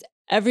stuff is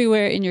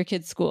everywhere in your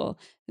kid's school.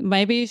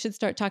 Maybe you should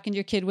start talking to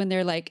your kid when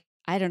they're like,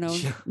 I don't know,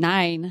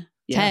 9,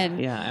 10.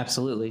 Yeah,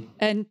 absolutely.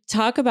 And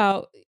talk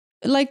about,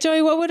 like,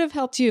 Joey, what would have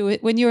helped you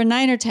when you were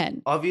 9 or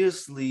 10?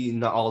 Obviously,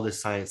 not all the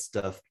science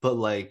stuff, but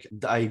like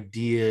the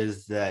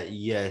ideas that,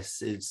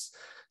 yes, it's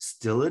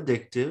still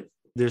addictive.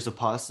 There's a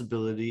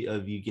possibility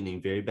of you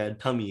getting very bad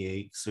tummy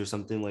aches or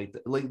something like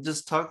that. Like,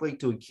 just talk like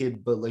to a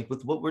kid, but like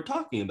with what we're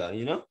talking about,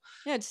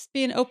 Yeah, just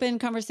be an open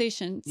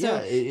conversation.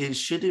 So, it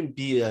shouldn't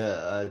be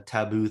a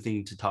taboo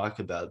thing to talk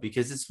about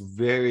because it's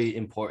very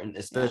important,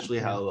 especially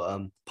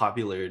how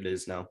popular it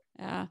is now.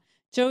 Yeah.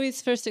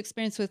 Joey's first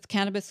experience with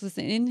cannabis was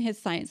in his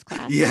science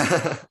class.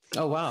 Yeah.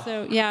 Oh, wow.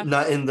 So, yeah.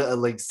 Not in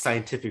the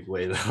scientific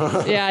way,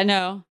 though. Yeah, I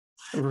know.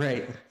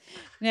 Right.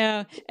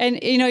 No. And,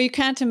 you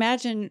can't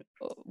imagine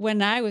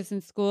when I was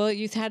in school,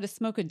 you had to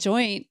smoke a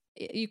joint.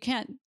 You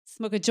can't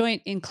smoke a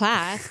joint in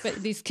class, but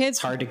these kids...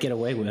 It's hard to get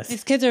away with.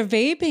 These kids are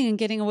vaping and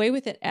getting away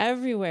with it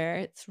everywhere.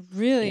 It's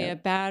really a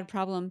bad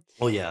problem.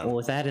 Oh, yeah. Well,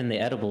 with that and the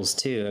edibles,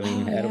 too. I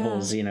mean,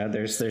 edibles,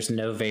 there's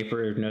no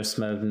vapor, no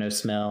smoke, no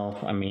smell.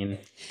 I mean...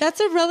 That's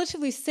a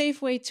relatively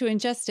safe way to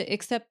ingest it,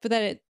 except for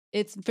that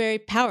it's very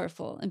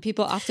powerful and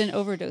people often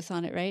overdose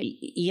on it, right?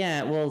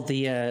 Yeah, well,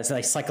 it's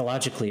like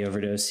psychologically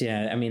overdose.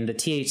 Yeah, I mean, the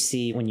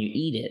THC, when you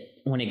eat it,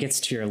 when it gets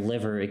to your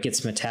liver, it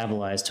gets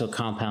metabolized to a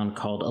compound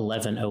called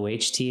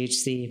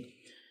 11-OH-THC.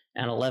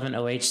 And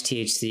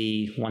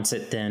 11-OH-THC, once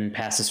it then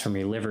passes from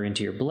your liver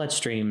into your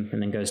bloodstream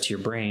and then goes to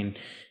your brain,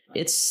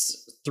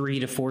 it's 3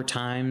 to 4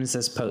 times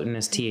as potent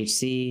as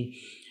THC.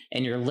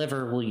 And your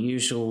liver will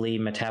usually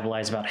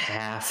metabolize about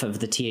half of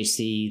the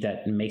THC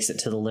that makes it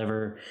to the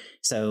liver.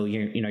 So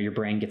your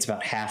brain gets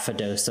about half a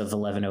dose of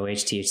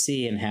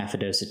 11-OH-THC and half a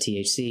dose of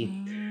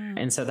THC.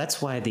 And so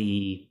that's why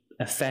the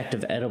effect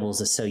of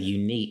edibles is so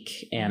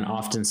unique and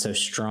often so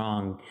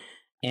strong.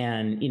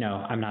 And,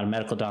 I'm not a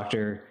medical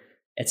doctor,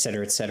 et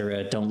cetera, et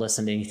cetera. Don't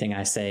listen to anything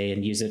I say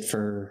and use it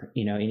for,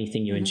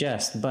 anything you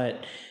ingest.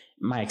 But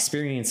my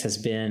experience has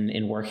been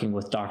in working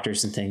with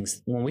doctors and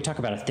things. When we talk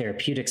about a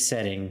therapeutic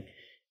setting,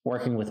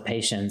 working with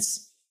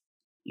patients,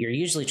 you're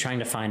usually trying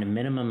to find a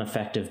minimum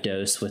effective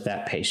dose with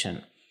that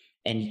patient.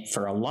 And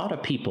for a lot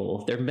of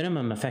people, their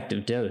minimum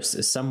effective dose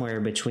is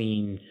somewhere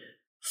between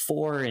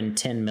 4 and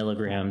 10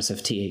 milligrams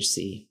of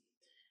THC.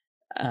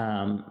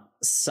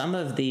 Some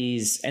of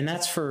these, and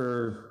that's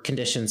for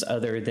conditions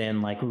other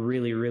than like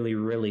really, really,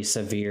 really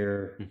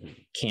severe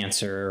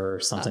cancer or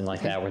something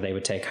like that, where they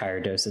would take higher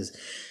doses.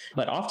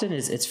 But often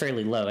it's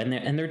fairly low,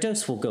 and their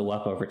dose will go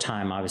up over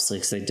time, obviously,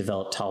 because they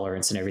develop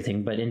tolerance and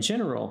everything. But in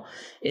general,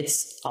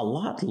 it's a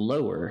lot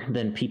lower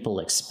than people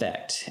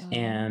expect.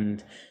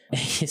 And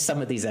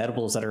some of these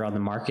edibles that are on the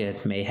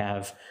market may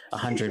have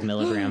 100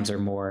 milligrams or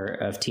more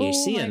of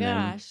THC in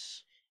them.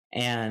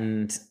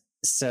 And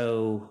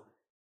so,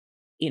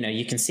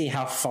 you can see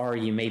how far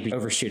you may be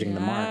overshooting the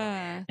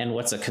mark. And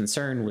what's a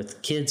concern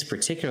with kids,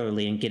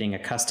 particularly in getting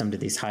accustomed to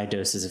these high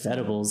doses of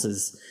edibles,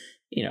 is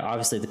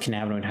obviously the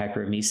cannabinoid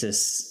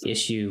hyperemesis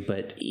issue,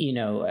 but,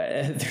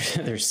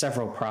 there's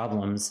several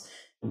problems.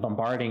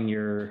 Bombarding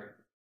your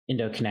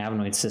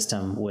endocannabinoid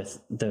system with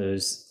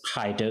those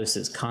high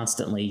doses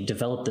constantly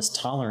develop this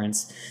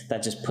tolerance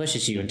that just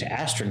pushes you into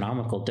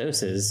astronomical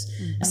doses.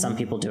 Some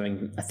people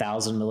doing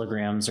 1,000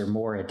 milligrams or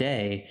more a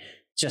day.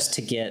 just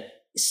to get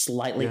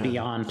slightly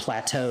beyond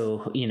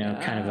plateau,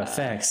 kind of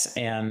effects.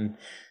 And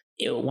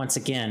once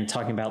again,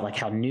 talking about like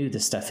how new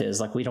this stuff is,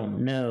 like we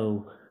don't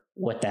know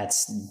what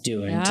that's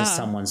doing to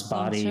someone's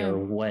body or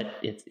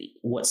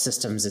what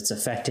systems it's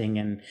affecting.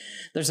 And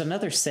there's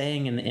another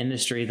saying in the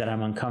industry that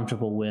I'm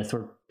uncomfortable with,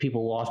 where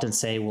people will often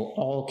say, well,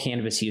 all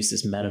cannabis use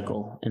is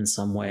medical in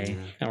some way.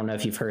 I don't know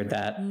if you've heard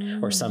that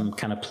or some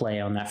kind of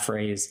play on that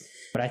phrase,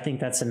 but I think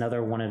that's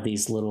another one of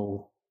these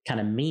little kind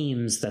of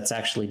memes that's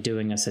actually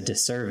doing us a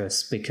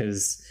disservice,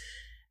 because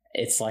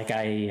it's like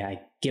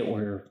I get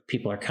where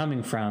people are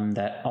coming from,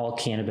 that all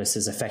cannabis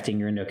is affecting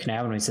your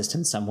endocannabinoid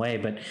system in some way,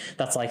 but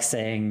that's like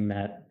saying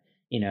that,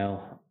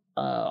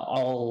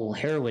 all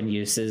heroin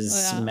use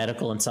is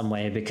medical in some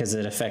way because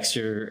it affects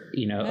your,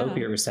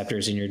 opiate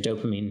receptors in your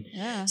dopamine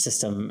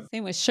system.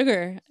 Same with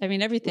sugar. I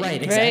mean, everything.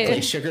 Right, exactly.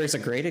 Right? Sugar is a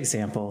great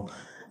example.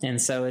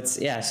 And so it's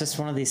just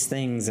one of these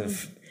things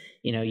of,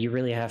 you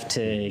really have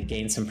to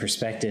gain some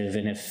perspective.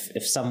 And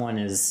if someone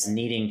is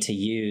needing to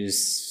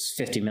use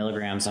 50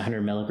 milligrams,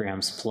 100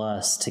 milligrams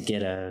plus to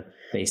get a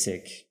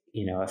basic,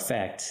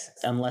 effect,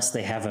 unless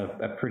they have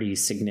a pretty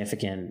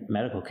significant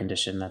medical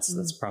condition,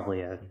 that's probably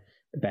a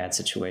bad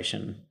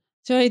situation.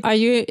 Joy, are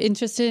you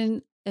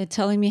interested in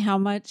telling me how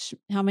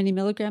many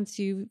milligrams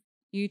you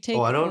take?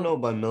 Oh, I don't know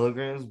by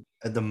milligrams.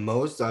 At the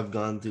most, I've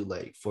gone through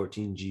like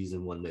 14 Gs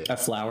in one day. A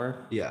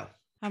flower? Yeah.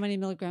 How many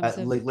milligrams?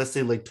 Let's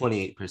say like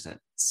 28%.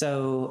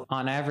 So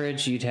on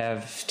average, you'd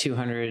have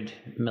 200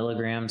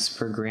 milligrams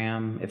per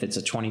gram if it's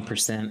a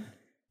 20%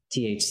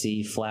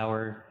 THC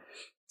flower.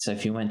 So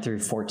if you went through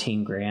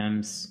 14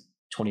 grams,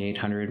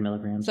 2,800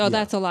 milligrams. So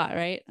that's a lot,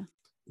 right?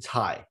 It's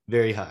high,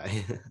 very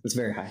high. It's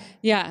very high.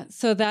 Yeah.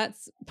 So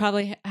that's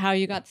probably how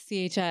you got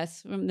the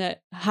CHS, from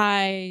that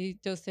high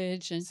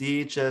dosage. And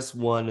CHS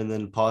 1, and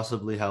then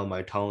possibly how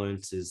my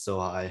tolerance is so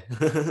high.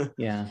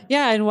 Yeah.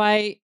 Yeah. And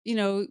why,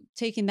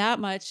 taking that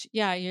much,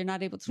 you're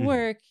not able to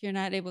work. You're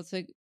not able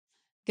to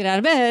get out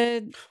of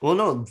bed. Well,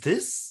 no,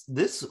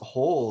 this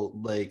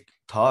whole like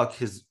talk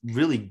has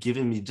really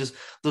given me just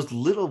those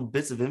little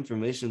bits of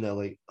information that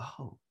like,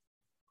 oh,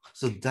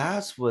 so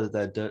that's what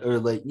that does, or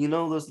like,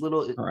 those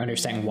little, or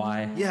understanding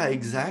why. Yeah,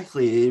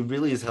 exactly. It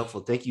really is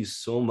helpful. Thank you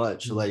so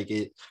much. Like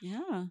it. Yeah.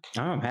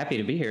 Oh, I'm happy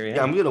to be here.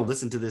 Yeah, I'm gonna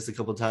listen to this a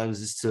couple times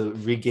just to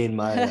regain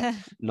my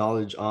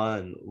knowledge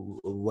on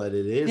what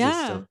it is and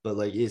stuff. But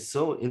like, it's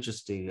so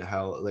interesting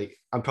how like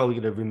I'm probably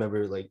gonna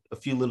remember like a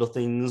few little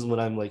things when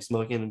I'm like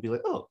smoking and be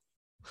like, oh,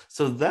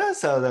 so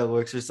that's how that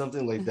works, or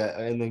something like that,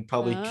 and then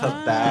probably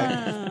cut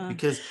back,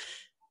 because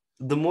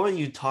the more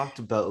you talked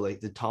about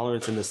like the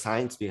tolerance and the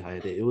science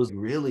behind it, it was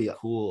really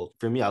cool.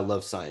 For me, I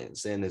love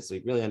science, and it's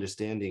like really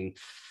understanding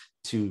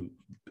to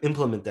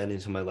implement that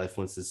into my life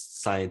once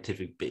it's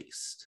scientific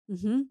based.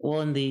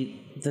 Well, and the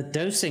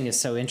dosing is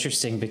so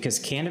interesting because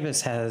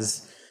cannabis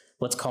has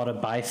what's called a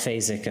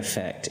biphasic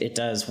effect. It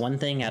does one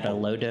thing at a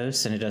low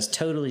dose, and it does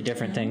totally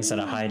different things at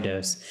a high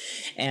dose.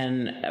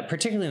 And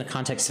particularly in the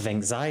context of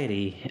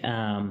anxiety,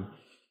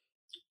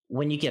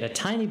 when you get a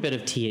tiny bit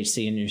of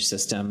THC in your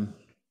system,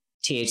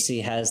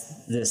 THC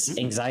has this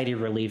anxiety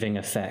relieving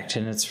effect,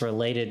 and it's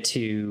related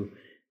to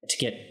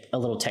get a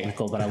little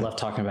technical, but I love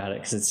talking about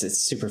it because it's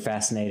super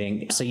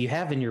fascinating. So you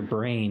have in your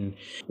brain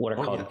what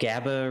are called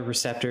GABA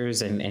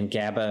receptors and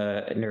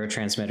GABA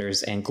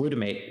neurotransmitters and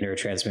glutamate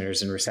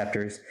neurotransmitters and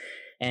receptors.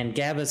 And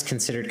GABA is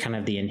considered kind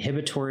of the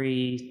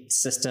inhibitory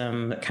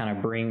system that kind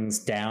of brings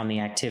down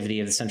the activity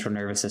of the central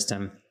nervous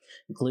system.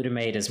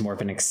 Glutamate is more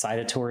of an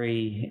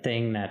excitatory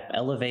thing that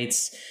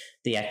elevates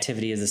the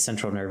activity of the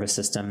central nervous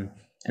system.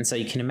 And so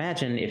you can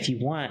imagine if you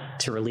want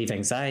to relieve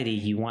anxiety,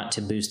 you want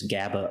to boost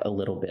GABA a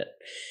little bit.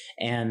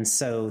 And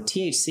so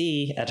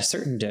THC at a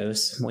certain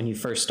dose, when you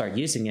first start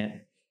using it,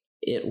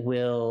 it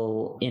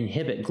will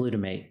inhibit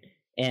glutamate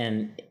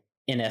and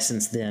in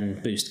essence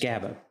then boost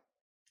GABA.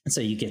 And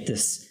so you get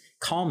this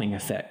calming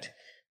effect.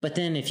 But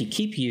then if you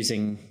keep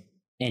using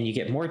and you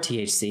get more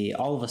THC,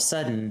 all of a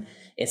sudden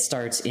it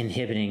starts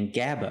inhibiting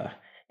GABA.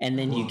 And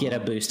then you get a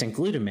boost in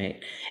glutamate.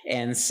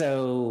 And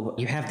so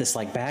you have this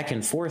like back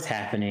and forth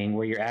happening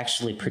where you're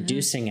actually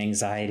producing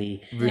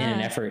anxiety in an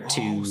effort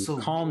to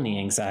calm the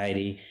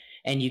anxiety.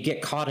 And you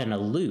get caught in a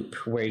loop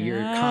where you're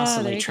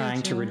constantly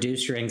trying to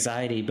reduce your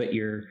anxiety, but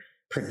you're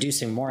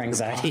producing more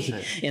anxiety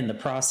in the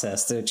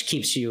process, which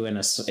keeps you in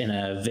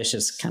a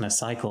vicious kind of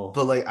cycle.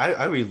 But like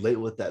I relate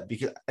with that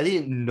because I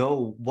didn't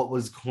know what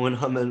was going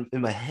on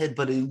in my head,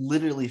 but it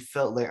literally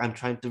felt like I'm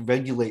trying to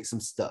regulate some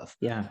stuff.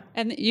 Yeah.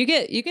 And you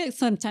get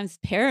sometimes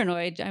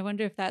paranoid. I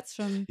wonder if that's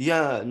from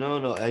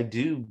no, I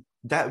do.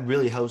 That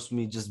really helps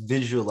me just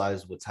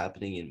visualize what's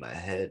happening in my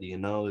head,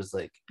 It's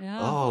like,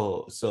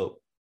 oh, so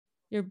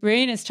your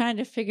brain is trying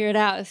to figure it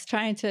out. It's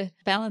trying to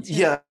balance it.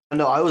 Yeah.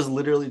 No, I was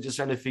literally just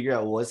trying to figure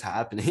out what's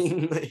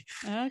happening.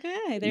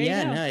 Okay, there you go.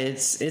 Yeah, no,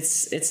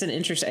 it's an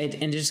interest, and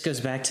it just goes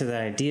back to the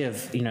idea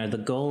of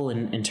the goal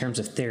in terms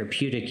of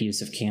therapeutic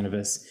use of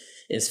cannabis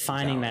is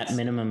finding that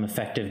minimum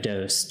effective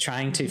dose,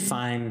 trying to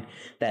find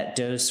that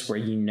dose where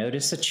you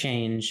notice a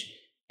change,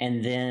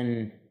 and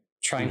then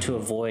trying to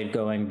avoid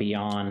going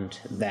beyond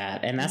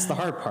that. And that's the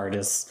hard part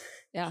is,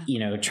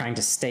 trying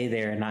to stay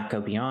there and not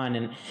go beyond.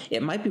 And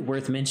it might be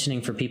worth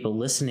mentioning for people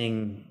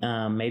listening,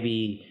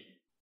 maybe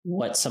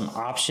what some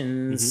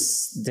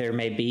options there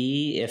may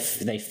be if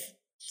they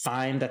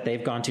find that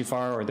they've gone too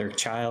far, or their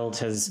child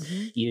has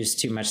used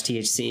too much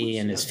THC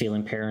and is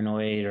feeling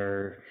paranoid,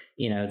 or,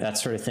 that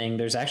sort of thing.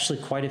 There's actually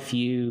quite a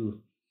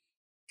few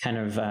kind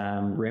of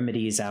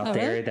remedies out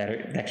there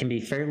that can be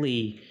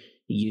fairly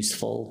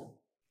useful.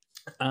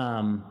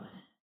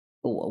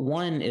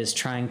 One is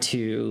trying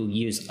to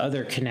use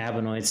other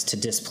cannabinoids to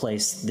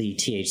displace the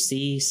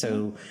THC.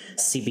 So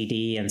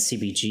CBD and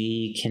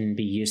CBG can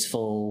be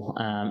useful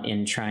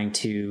in trying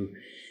to,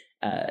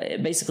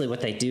 basically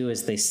what they do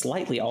is they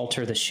slightly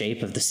alter the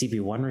shape of the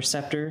CB1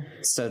 receptor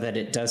so that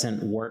it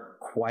doesn't work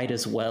quite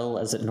as well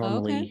as it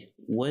normally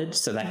would.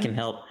 So that can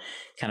help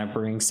kind of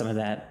bring some of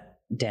that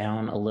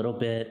down a little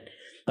bit.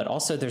 But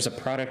also there's a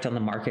product on the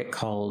market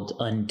called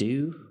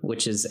Undo,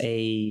 which is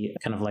a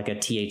kind of like a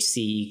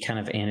THC kind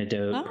of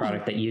antidote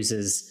product that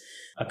uses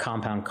a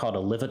compound called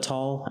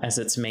Olivitol as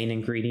its main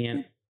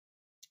ingredient.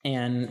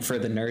 And for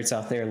the nerds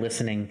out there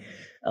listening,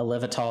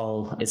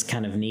 Olivitol is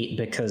kind of neat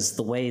because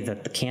the way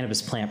that the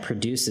cannabis plant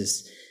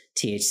produces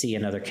THC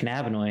and other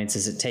cannabinoids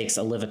is it takes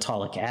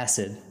olivitolic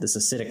acid, this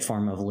acidic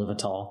form of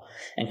olivitol,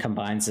 and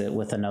combines it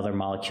with another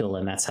molecule,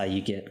 and that's how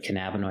you get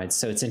cannabinoids.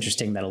 So it's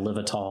interesting that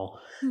olivitol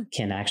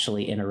can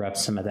actually interrupt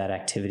some of that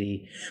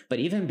activity. But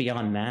even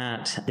beyond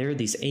that, there are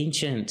these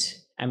ancient,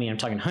 I'm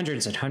talking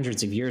hundreds and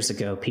hundreds of years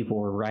ago, people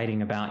were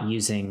writing about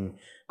using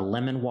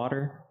lemon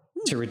water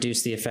to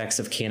reduce the effects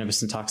of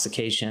cannabis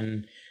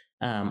intoxication.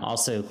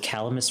 Also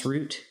calamus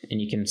root, and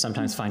you can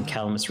sometimes find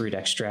calamus root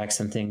extracts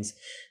and things,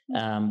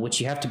 which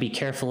you have to be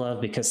careful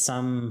of because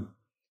some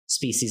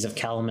species of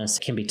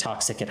calamus can be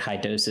toxic at high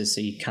doses.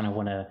 So you kind of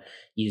want to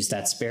use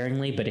that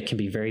sparingly, but it can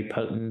be very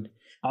potent.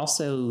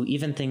 Also,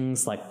 even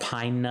things like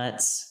pine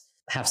nuts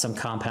have some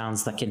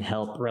compounds that can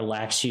help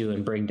relax you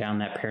and bring down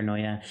that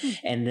paranoia.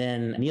 And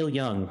then Neil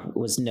Young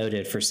was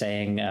noted for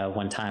saying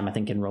one time, I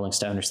think in Rolling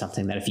Stone or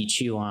something, that if you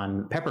chew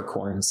on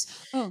peppercorns,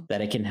 that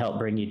it can help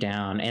bring you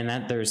down. And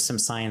that there's some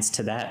science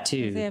to that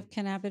too. They have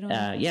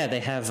cannabinoids. They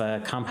have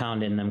a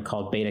compound in them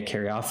called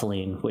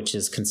beta-caryophyllene, which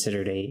is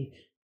considered a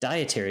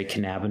dietary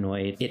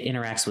cannabinoid. It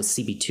interacts with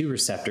CB2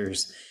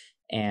 receptors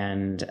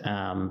and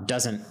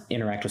doesn't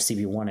interact with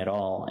CB1 at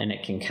all. And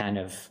it can kind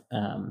of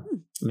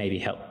maybe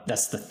help.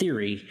 That's the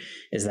theory,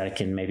 is that it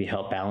can maybe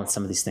help balance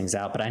some of these things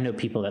out. But I know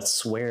people that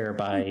swear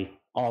by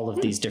all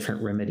of these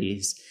different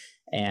remedies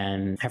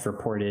and have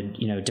reported,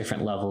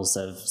 different levels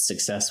of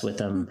success with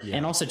them.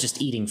 And also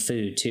just eating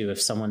food too.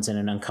 If someone's in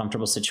an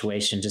uncomfortable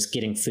situation, just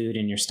getting food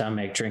in your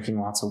stomach, drinking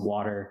lots of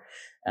water,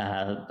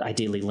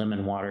 ideally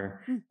lemon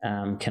water,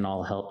 can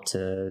all help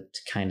to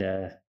kind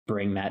of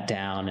bring that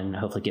down and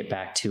hopefully get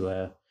back to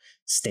a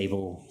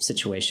stable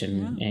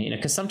situation. And,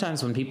 because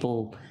sometimes when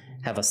people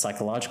have a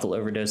psychological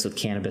overdose with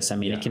cannabis,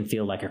 it can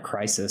feel like a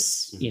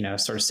crisis,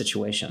 sort of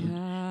situation.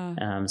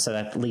 So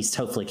that at least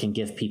hopefully can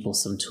give people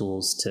some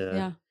tools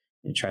to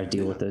try to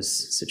deal with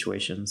those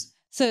situations.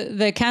 So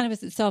the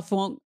cannabis itself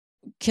won't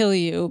kill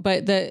you,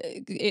 but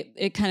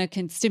it kind of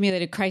can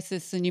stimulate a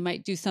crisis, and you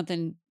might do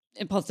something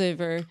impulsive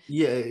or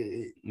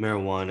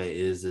marijuana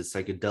is a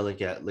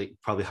psychedelic at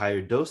probably higher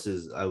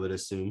doses, I would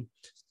assume,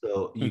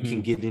 so you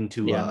can get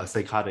into a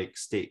psychotic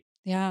state.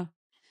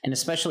 And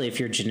especially if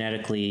you're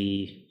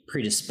genetically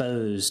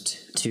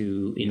predisposed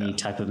to any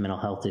type of mental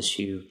health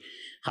issue,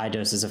 high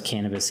doses of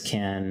cannabis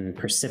can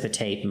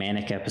precipitate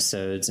manic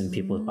episodes in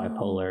people with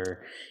bipolar.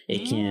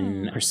 It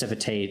can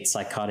precipitate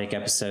psychotic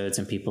episodes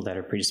in people that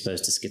are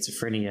predisposed to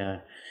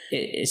schizophrenia.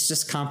 It's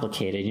just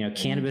complicated.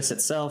 Cannabis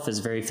itself is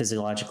very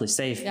physiologically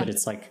safe, but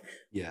it's like,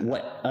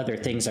 what other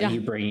things are you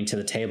bringing to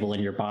the table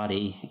in your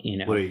body?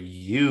 What are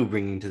you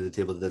bringing to the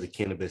table that the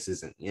cannabis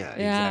isn't?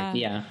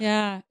 Exactly.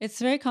 It's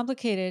very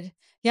complicated.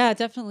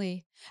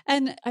 Definitely.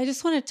 And I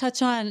just want to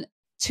touch on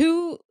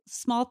two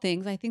small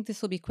things. I think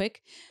this will be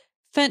quick.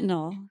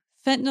 Fentanyl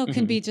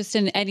can be just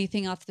in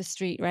anything off the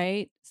street,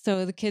 right?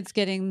 So the kids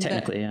getting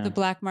the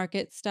black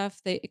market stuff,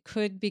 they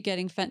could be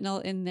getting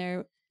fentanyl in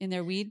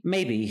their weed.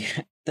 Maybe.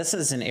 This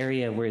is an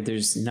area where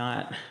there's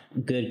not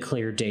good,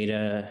 clear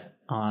data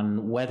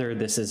on whether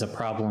this is a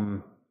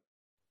problem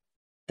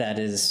that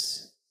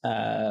is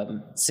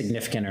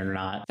significant or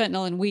not.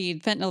 Fentanyl in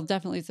weed. Fentanyl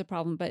definitely is a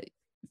problem, but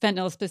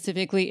fentanyl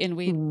specifically in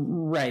weed.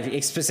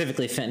 Right.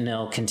 Specifically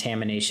fentanyl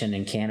contamination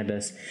in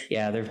cannabis.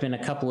 Yeah, there have been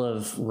a couple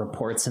of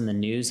reports in the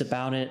news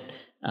about it.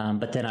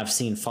 But then I've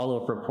seen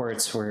follow-up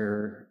reports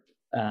where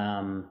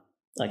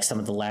like some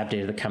of the lab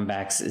data that come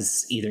back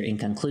is either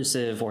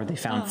inconclusive, or they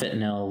found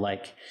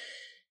fentanyl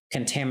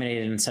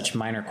contaminated in such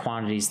minor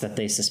quantities that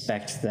they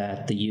suspect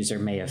that the user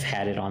may have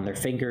had it on their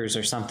fingers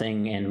or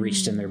something and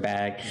reached in their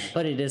bag.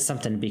 But it is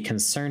something to be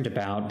concerned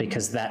about,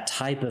 because that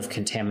type of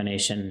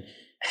contamination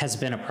has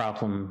been a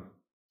problem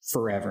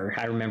forever.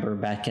 I remember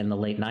back in the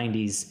late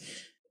 90s,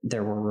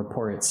 there were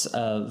reports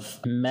of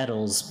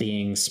metals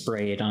being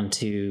sprayed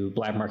onto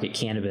black market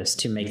cannabis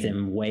to make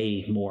them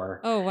weigh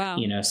more. Oh, wow.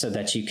 So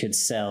that you could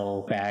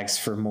sell bags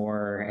for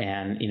more,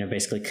 and,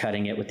 basically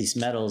cutting it with these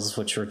metals,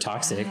 which were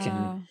toxic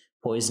and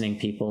poisoning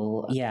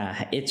people.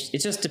 Yeah, it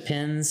just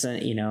depends.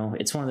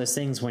 It's one of those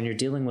things when you're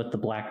dealing with the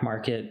black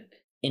market,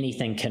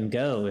 anything can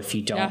go if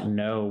you don't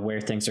know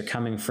where things are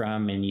coming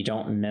from, and you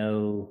don't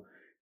know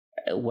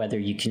whether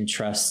you can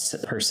trust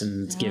the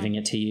person that's giving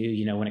it to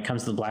you. When it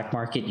comes to the black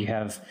market, you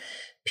have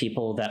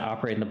people that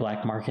operate in the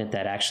black market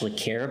that actually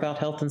care about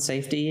health and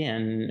safety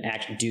and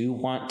actually do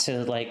want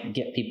to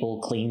get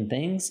people clean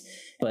things,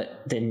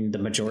 but then the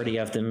majority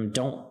of them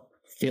don't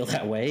feel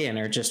that way and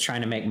are just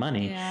trying to make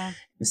money. Yeah.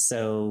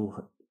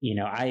 So,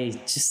 I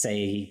just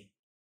say,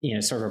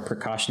 sort of a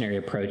precautionary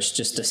approach,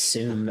 just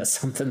assume that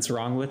something's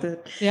wrong with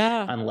it.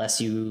 Yeah.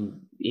 Unless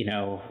you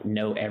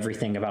know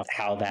everything about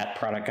how that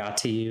product got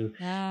to you.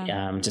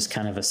 Yeah. Just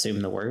kind of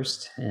assume the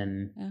worst.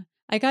 And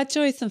I got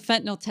Joey some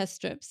fentanyl test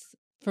strips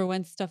for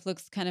when stuff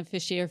looks kind of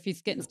fishy, or if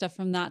he's getting stuff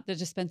from the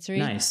dispensary.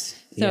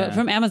 Nice. So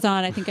from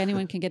Amazon, I think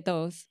anyone can get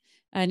those.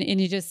 And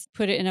you just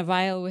put it in a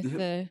vial with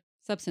the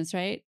substance,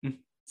 right?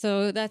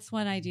 So that's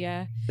one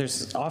idea.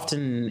 There's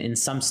often in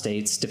some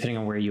states, depending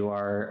on where you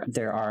are,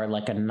 there are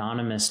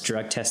anonymous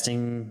drug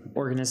testing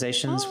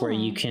organizations where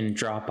you can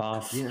drop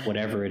off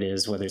whatever it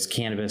is, whether it's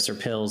cannabis or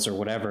pills or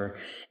whatever,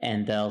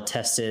 and they'll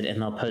test it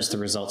and they'll post the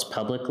results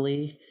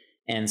publicly.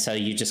 And so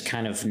you just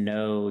kind of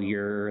know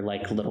your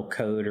little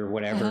code or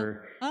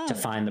whatever to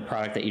find the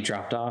product that you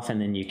dropped off,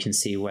 and then you can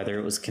see whether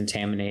it was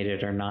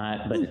contaminated or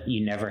not, but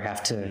you never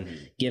have to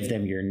give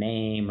them your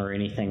name or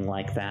anything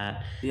like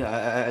that.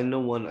 Yeah, I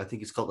know one, I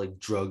think it's called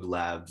Drug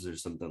Labs or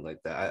something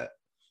like that.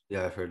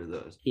 I've heard of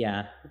those.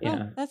 Yeah.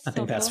 I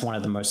think that's one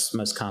of the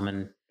most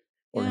common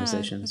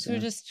organizations. We're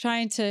just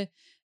trying to,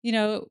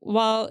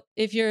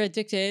 if you're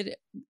addicted,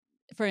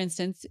 for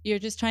instance, you're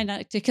just trying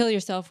not to kill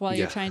yourself while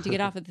you're trying to get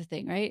off of the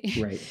thing, right?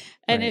 Right.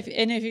 And if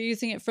you're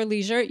using it for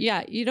leisure,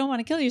 you don't want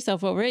to kill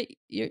yourself over it.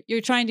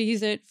 You're trying to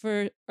use it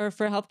for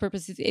health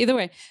purposes. Either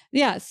way,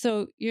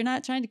 so you're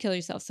not trying to kill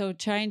yourself. So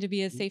trying to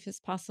be as safe as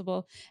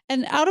possible.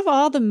 And out of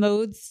all the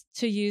modes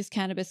to use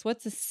cannabis,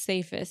 what's the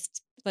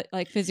safest,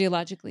 like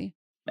physiologically?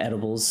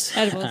 Edibles.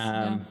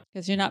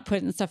 Because you're not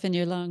putting stuff in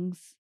your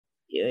lungs.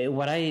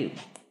 What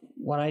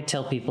I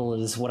tell people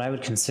is what I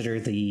would consider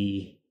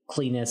the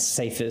cleanest,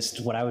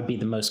 safest, what I would be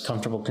the most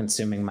comfortable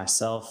consuming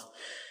myself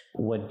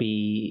would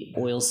be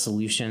oil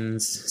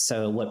solutions.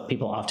 So what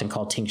people often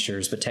call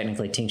tinctures, but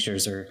technically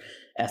tinctures are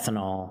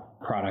ethanol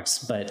products,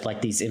 but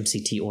these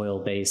MCT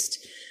oil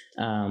based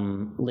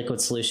liquid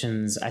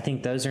solutions, I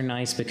think those are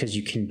nice because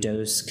you can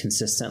dose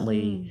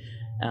consistently.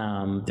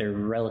 They're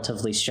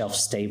relatively shelf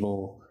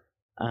stable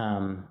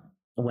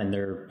when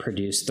they're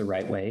produced the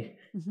right way.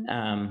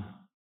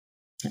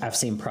 I've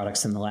seen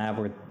products in the lab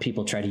where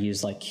people try to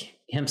use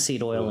hemp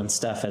seed oil and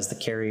stuff as the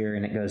carrier,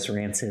 and it goes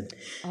rancid.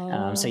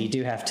 So you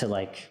do have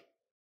to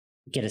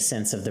get a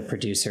sense of the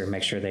producer,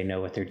 make sure they know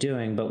what they're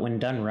doing. But when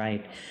done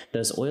right,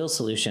 those oil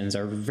solutions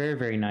are very,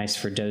 very nice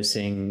for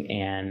dosing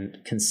and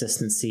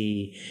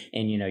consistency.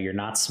 And, you're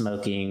not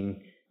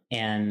smoking.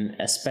 And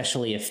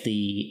especially if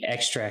the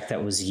extract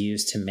that was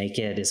used to make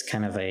it is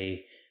kind of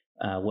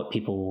what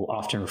people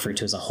often refer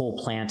to as a whole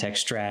plant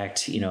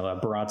extract, a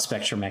broad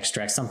spectrum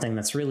extract, something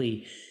that's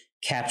really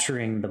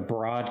capturing the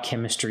broad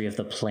chemistry of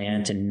the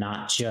plant and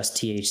not just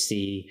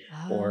THC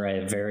or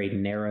a very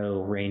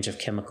narrow range of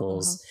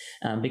chemicals.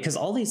 Because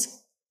all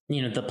these,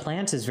 the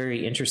plant is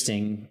very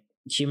interesting.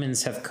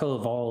 Humans have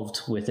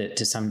co-evolved with it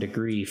to some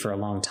degree for a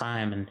long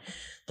time. And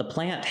the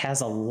plant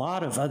has a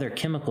lot of other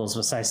chemicals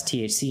besides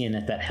THC in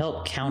it that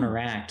help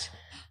counteract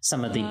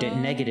some of the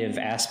negative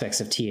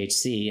aspects of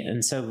THC.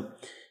 And so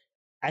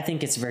I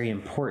think it's very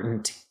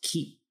important to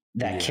keep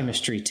that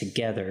chemistry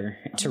together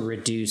to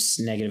reduce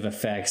negative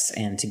effects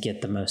and to get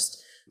the most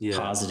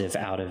positive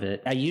out of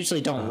it. I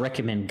usually don't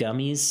recommend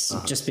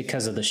gummies just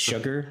because of the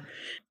sugar.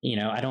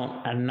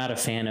 I'm not a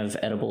fan of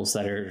edibles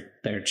that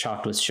are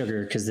chocked with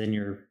sugar, because then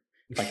you're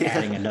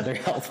adding another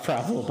health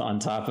problem on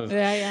top of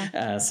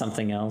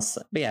something else.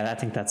 But I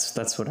think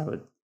that's what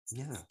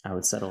I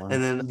would settle on.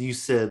 And then you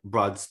said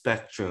broad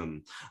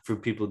spectrum for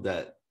people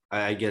that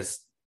I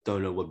guess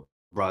don't know what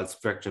broad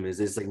spectrum is.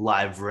 It's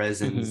live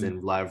resins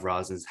and live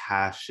rosins,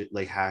 hash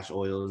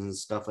oils and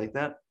stuff like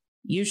that.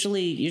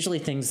 Usually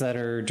things that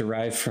are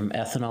derived from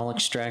ethanol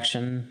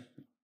extraction.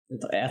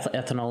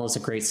 Ethanol is a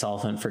great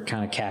solvent for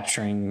kind of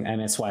capturing, and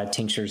that's why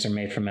tinctures are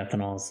made from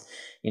ethanols.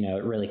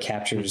 It really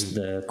captures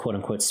the quote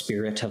unquote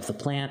spirit of the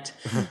plant,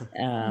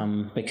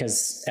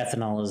 because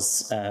ethanol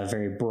is a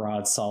very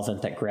broad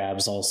solvent that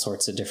grabs all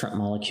sorts of different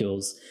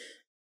molecules.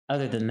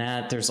 Other than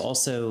that, there's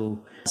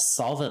also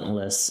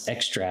solventless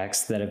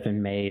extracts that have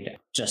been made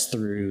just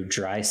through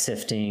dry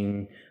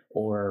sifting,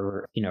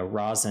 or,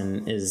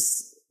 rosin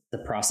is the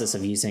process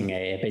of using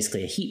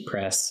basically a heat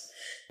press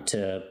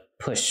to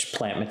push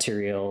plant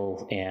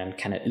material and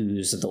kind of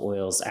ooze the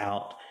oils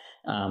out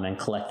and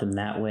collect them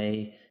that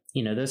way.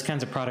 those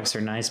kinds of products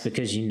are nice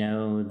because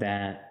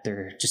that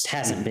there just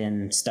hasn't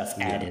been stuff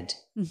added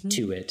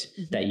to it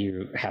that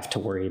you have to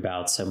worry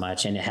about so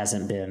much, and it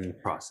hasn't been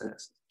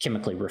processed,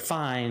 chemically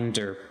refined,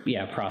 or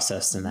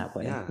processed in that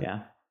way.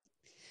 Yeah.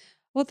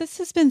 Well, this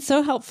has been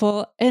so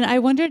helpful. And I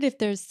wondered if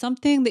there's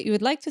something that you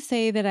would like to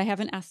say that I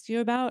haven't asked you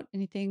about,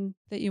 anything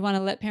that you want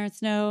to let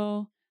parents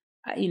know?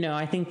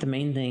 I think the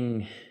main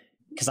thing,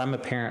 because I'm a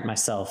parent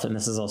myself, and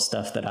this is all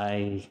stuff that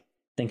I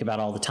think about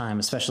all the time,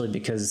 especially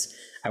because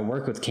I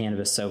work with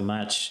cannabis so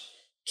much.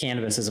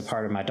 Cannabis is a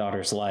part of my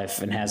daughter's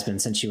life and has been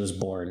since she was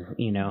born,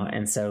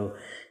 and so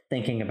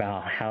thinking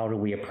about how do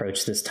we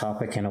approach this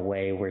topic in a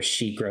way where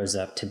she grows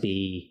up to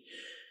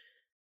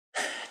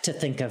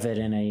think of it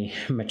in a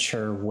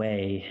mature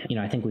way.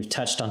 I think we've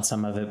touched on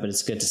some of it, but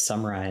it's good to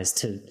summarize,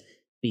 to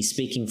be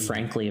speaking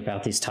frankly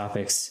about these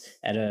topics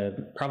at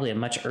probably a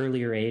much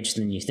earlier age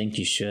than you think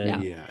you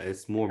should. Yeah,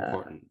 it's more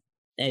important.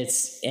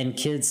 And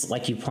kids,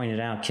 like you pointed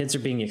out, kids are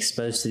being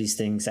exposed to these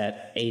things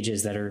at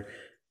ages that are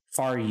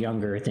far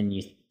younger than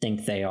you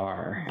think they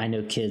are. I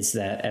know kids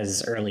that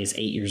as early as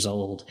 8 years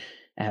old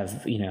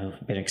have, been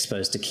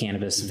exposed to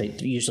cannabis,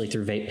 usually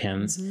through vape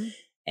pens.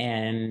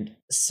 And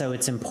so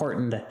it's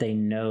important that they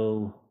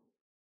know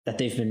that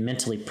they've been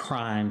mentally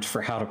primed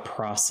for how to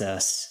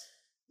process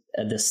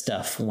this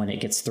stuff when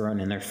it gets thrown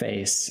in their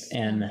face,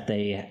 and that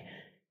they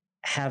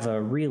have a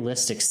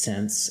realistic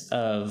sense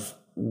of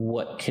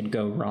what could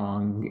go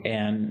wrong,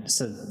 and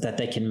so that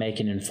they can make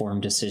an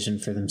informed decision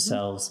for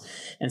themselves.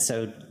 And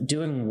so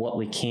doing what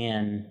we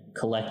can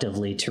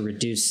collectively to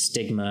reduce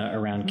stigma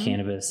around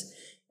cannabis,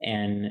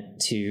 and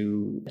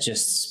to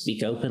just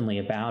speak openly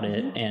about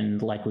it.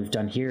 And like we've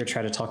done here,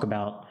 try to talk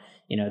about,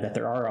 that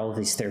there are all of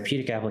these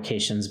therapeutic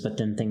applications, but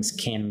then things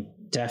can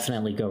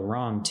definitely go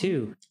wrong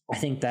too. I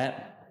think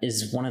that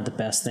is one of the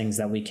best things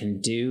that we can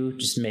do,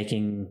 just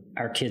making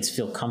our kids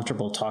feel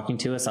comfortable talking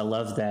to us. I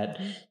love that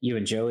you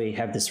and Joey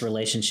have this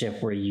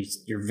relationship where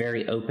you're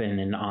very open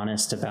and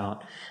honest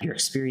about your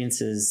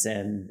experiences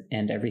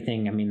and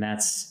everything. I mean,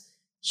 that's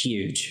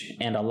huge,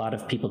 and a lot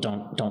of people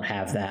don't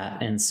have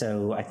that. And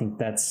so I think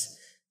that's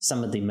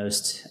some of the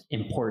most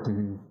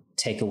important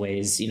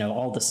takeaways.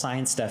 All the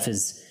science stuff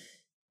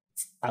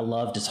I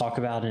love to talk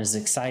about and is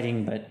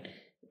exciting, but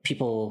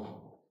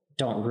people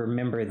don't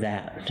remember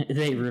that.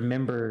 They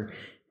remember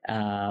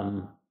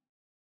that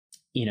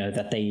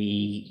they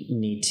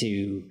need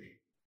to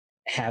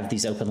have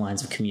these open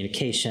lines of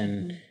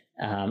communication,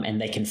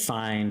 and they can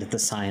find the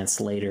science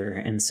later.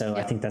 And so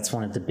I think that's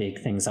one of the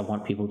big things I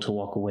want people to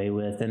walk away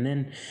with. And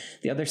then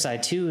the other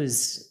side too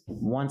is,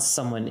 once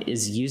someone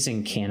is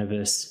using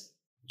cannabis,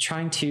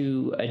 trying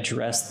to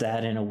address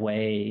that in a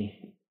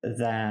way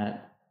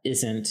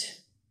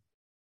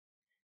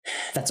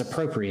that's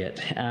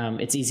appropriate.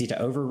 It's easy to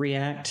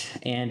overreact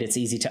and it's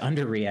easy to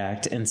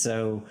underreact. And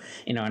so,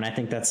 and I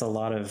think that's a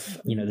lot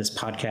of, this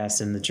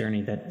podcast and the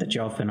journey that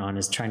y'all have been on,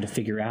 is trying to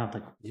figure out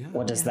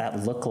what does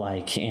that look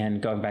like?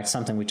 And going back to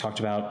something we talked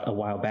about a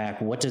while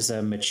back, what does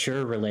a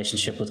mature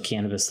relationship with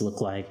cannabis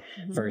look like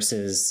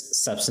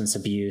versus substance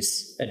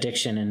abuse,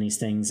 addiction, and these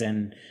things,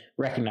 and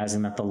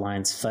recognizing that the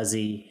line's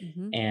fuzzy,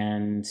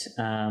 and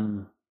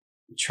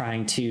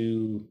trying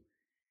to,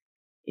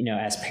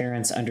 as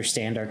parents,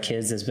 understand our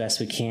kids as best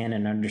we can,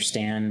 and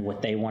understand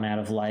what they want out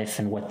of life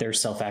and what their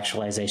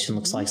self-actualization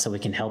looks like, so we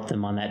can help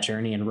them on that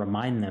journey and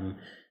remind them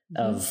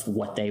of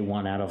what they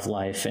want out of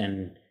life,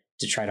 and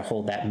to try to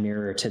hold that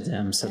mirror to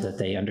them so that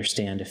they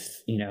understand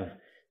if,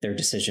 their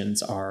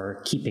decisions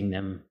are keeping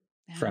them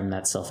from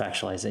that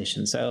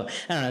self-actualization. So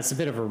I don't know, it's a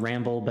bit of a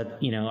ramble, but,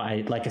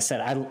 like I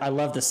said, I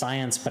love the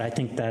science, but I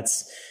think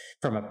that's,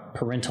 from a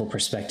parental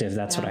perspective,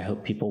 that's what I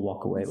hope people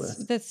walk away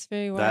with. That's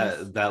very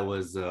wise. That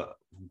was a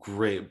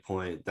great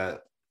point.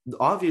 That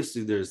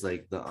obviously there's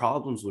the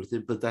problems with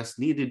it, but that's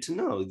needed to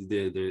know.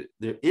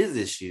 There is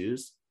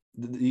issues.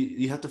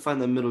 You have to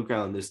find that middle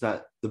ground. It's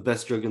not the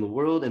best drug in the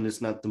world, and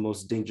it's not the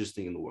most dangerous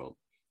thing in the world.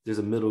 There's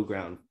a middle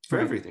ground for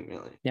everything,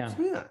 really. Yeah.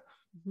 So, yeah.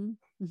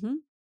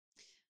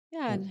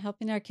 Yeah, and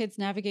helping our kids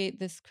navigate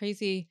this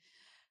crazy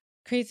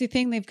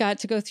thing they've got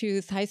to go through,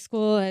 this high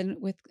school, and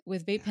with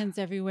vape pens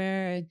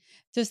everywhere. And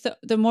just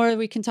the more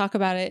we can talk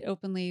about it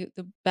openly,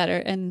 the better.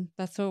 And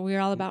that's what we're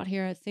all about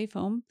here at Safe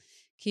Home,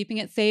 keeping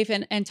it safe,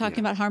 and talking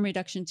about harm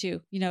reduction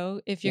too.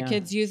 If your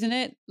kid's using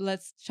it,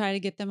 let's try to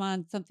get them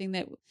on something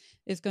that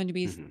is going to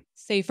be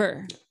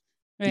safer,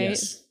 right?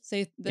 Yes.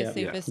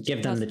 Safest.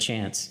 Give them the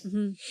chance.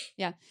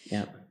 Yeah.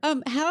 Yeah.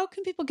 How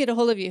can people get a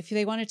hold of you if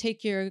they want to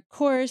take your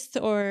course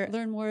or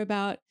learn more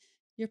about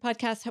your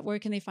podcast? Where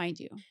can they find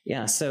you?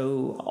 Yeah.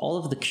 So all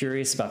of the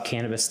Curious About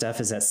Cannabis stuff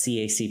is at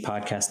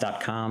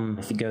cacpodcast.com.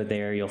 If you go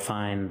there, you'll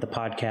find the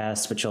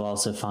podcast, but you'll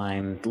also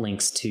find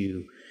links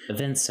to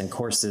events and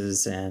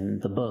courses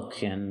and the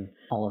book and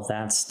all of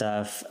that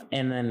stuff.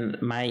 And then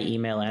my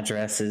email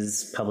address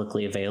is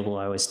publicly available.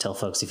 I always tell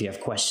folks, if you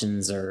have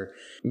questions or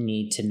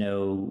need to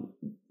know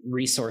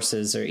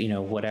resources or,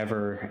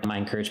 whatever, I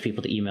encourage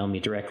people to email me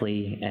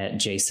directly at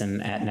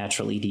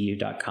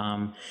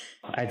jason@naturaledu.com.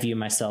 I view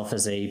myself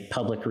as a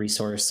public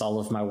resource. All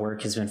of my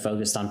work has been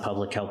focused on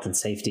public health and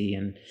safety.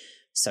 And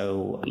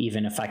so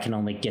even if I can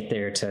only get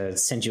there to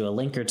send you a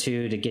link or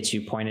two to get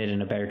you pointed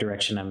in a better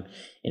direction,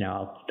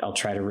 I'll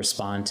try to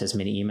respond to as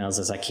many emails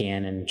as I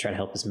can and try to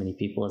help as many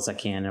people as I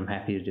can. I'm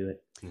happy to do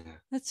it. Yeah.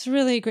 That's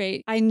really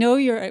great. I know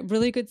you're a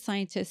really good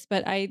scientist,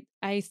 but I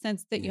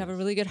sense that you have a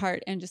really good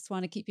heart and just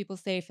want to keep people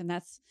safe. And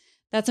that's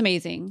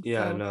amazing.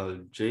 Yeah, So,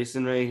 no,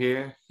 Jason right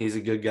here, he's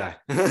a good guy.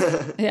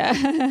 yeah.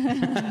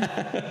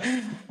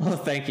 Well,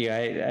 thank you.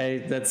 I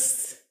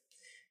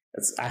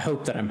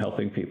hope that I'm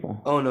helping people.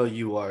 Oh no,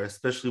 you are,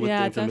 especially with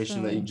the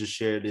information that you definitely. just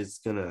shared. It's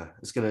gonna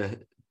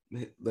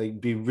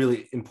like be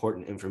really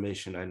important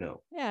information. I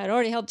know. Yeah, it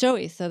already helped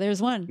Joey. So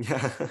there's one.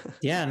 Yeah.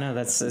 Yeah, no,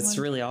 it's One.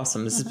 really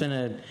awesome. This has been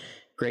a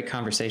great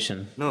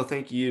conversation. No,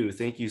 thank you.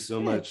 Thank you so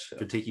Good. much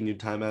for taking your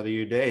time out of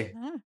your day.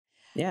 Ah,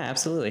 Yeah,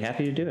 absolutely.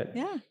 Happy to do it.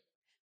 yeah.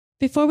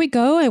 Before we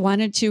go, I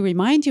wanted to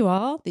remind you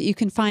all that you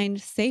can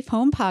find Safe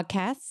Home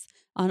Podcasts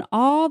on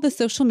all the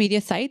social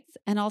media sites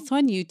and also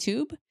on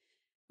YouTube.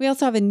 We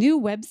also have a new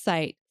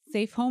website,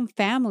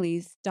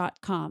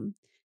 safehomefamilies.com.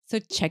 So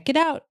check it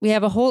out. We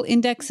have a whole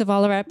index of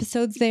all our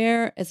episodes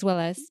there, as well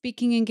as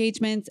speaking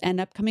engagements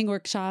and upcoming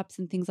workshops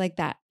and things like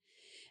that.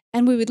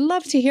 And we would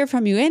love to hear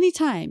from you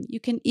anytime. You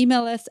can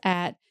email us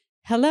at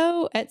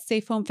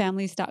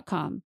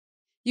hello@safehomefamilies.com.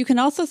 You can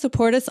also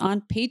support us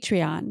on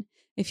Patreon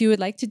if you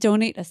would like to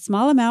donate a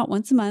small amount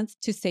once a month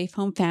to Safe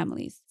Home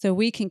Families so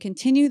we can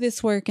continue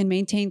this work and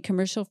maintain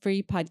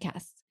commercial-free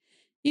podcasts.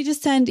 You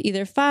just send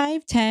either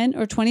 $5, $10,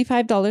 or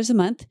 $25 a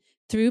month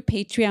through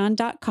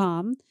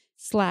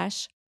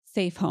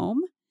patreon.com/safehome,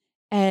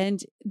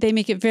 and they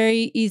make it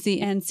very easy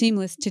and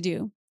seamless to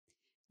do.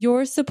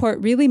 Your support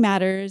really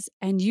matters,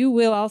 and you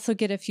will also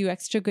get a few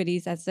extra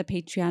goodies as a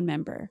Patreon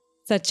member,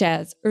 such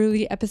as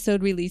early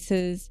episode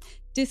releases,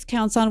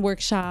 discounts on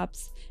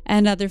workshops,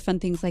 and other fun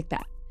things like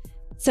that.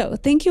 So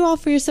thank you all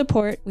for your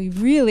support. We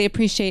really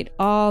appreciate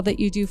all that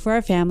you do for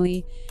our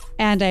family,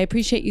 and I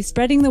appreciate you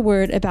spreading the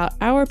word about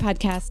our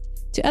podcast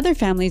to other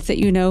families that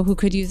you know who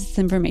could use this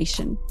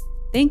information.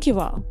 Thank you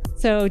all.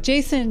 So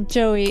Jason,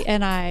 Joey,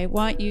 and I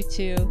want you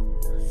to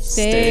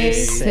stay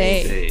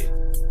safe.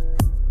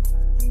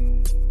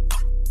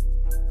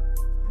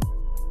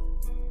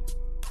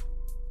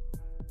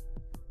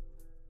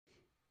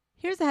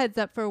 Here's a heads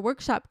up for a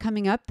workshop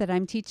coming up that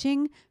I'm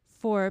teaching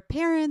for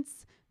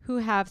parents who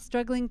have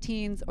struggling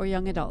teens or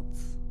young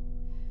adults.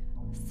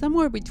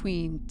 Somewhere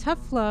between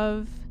tough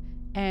love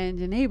and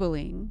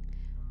enabling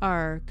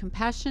are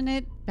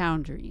compassionate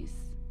boundaries.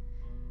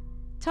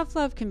 Tough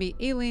love can be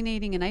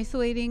alienating and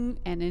isolating,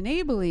 and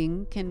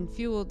enabling can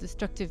fuel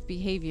destructive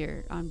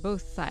behavior on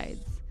both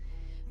sides.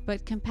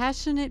 But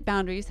compassionate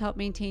boundaries help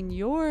maintain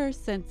your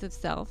sense of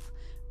self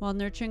while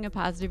nurturing a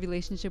positive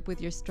relationship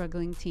with your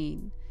struggling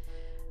teen.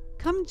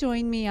 Come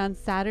join me on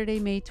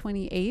Saturday, May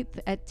 28th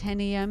at 10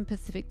 a.m.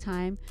 Pacific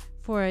Time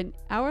for an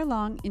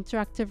hour-long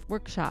interactive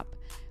workshop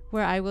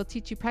where I will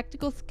teach you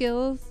practical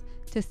skills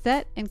to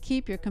set and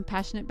keep your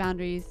compassionate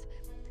boundaries,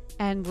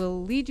 and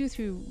will lead you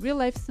through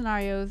real-life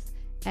scenarios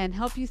and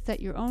help you set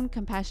your own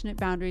compassionate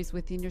boundaries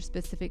within your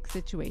specific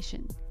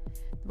situation.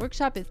 The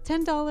workshop is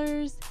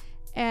 $10,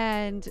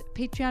 and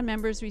Patreon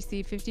members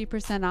receive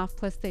 50% off,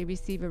 plus they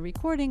receive a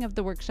recording of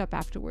the workshop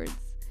afterwards.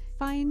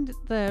 Find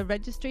the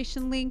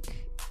registration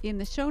link in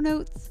the show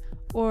notes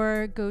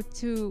or go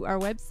to our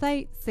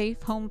website,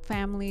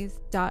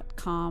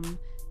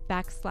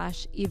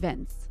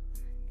 safehomefamilies.com/events.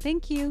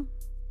 Thank you.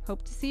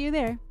 Hope to see you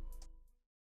there.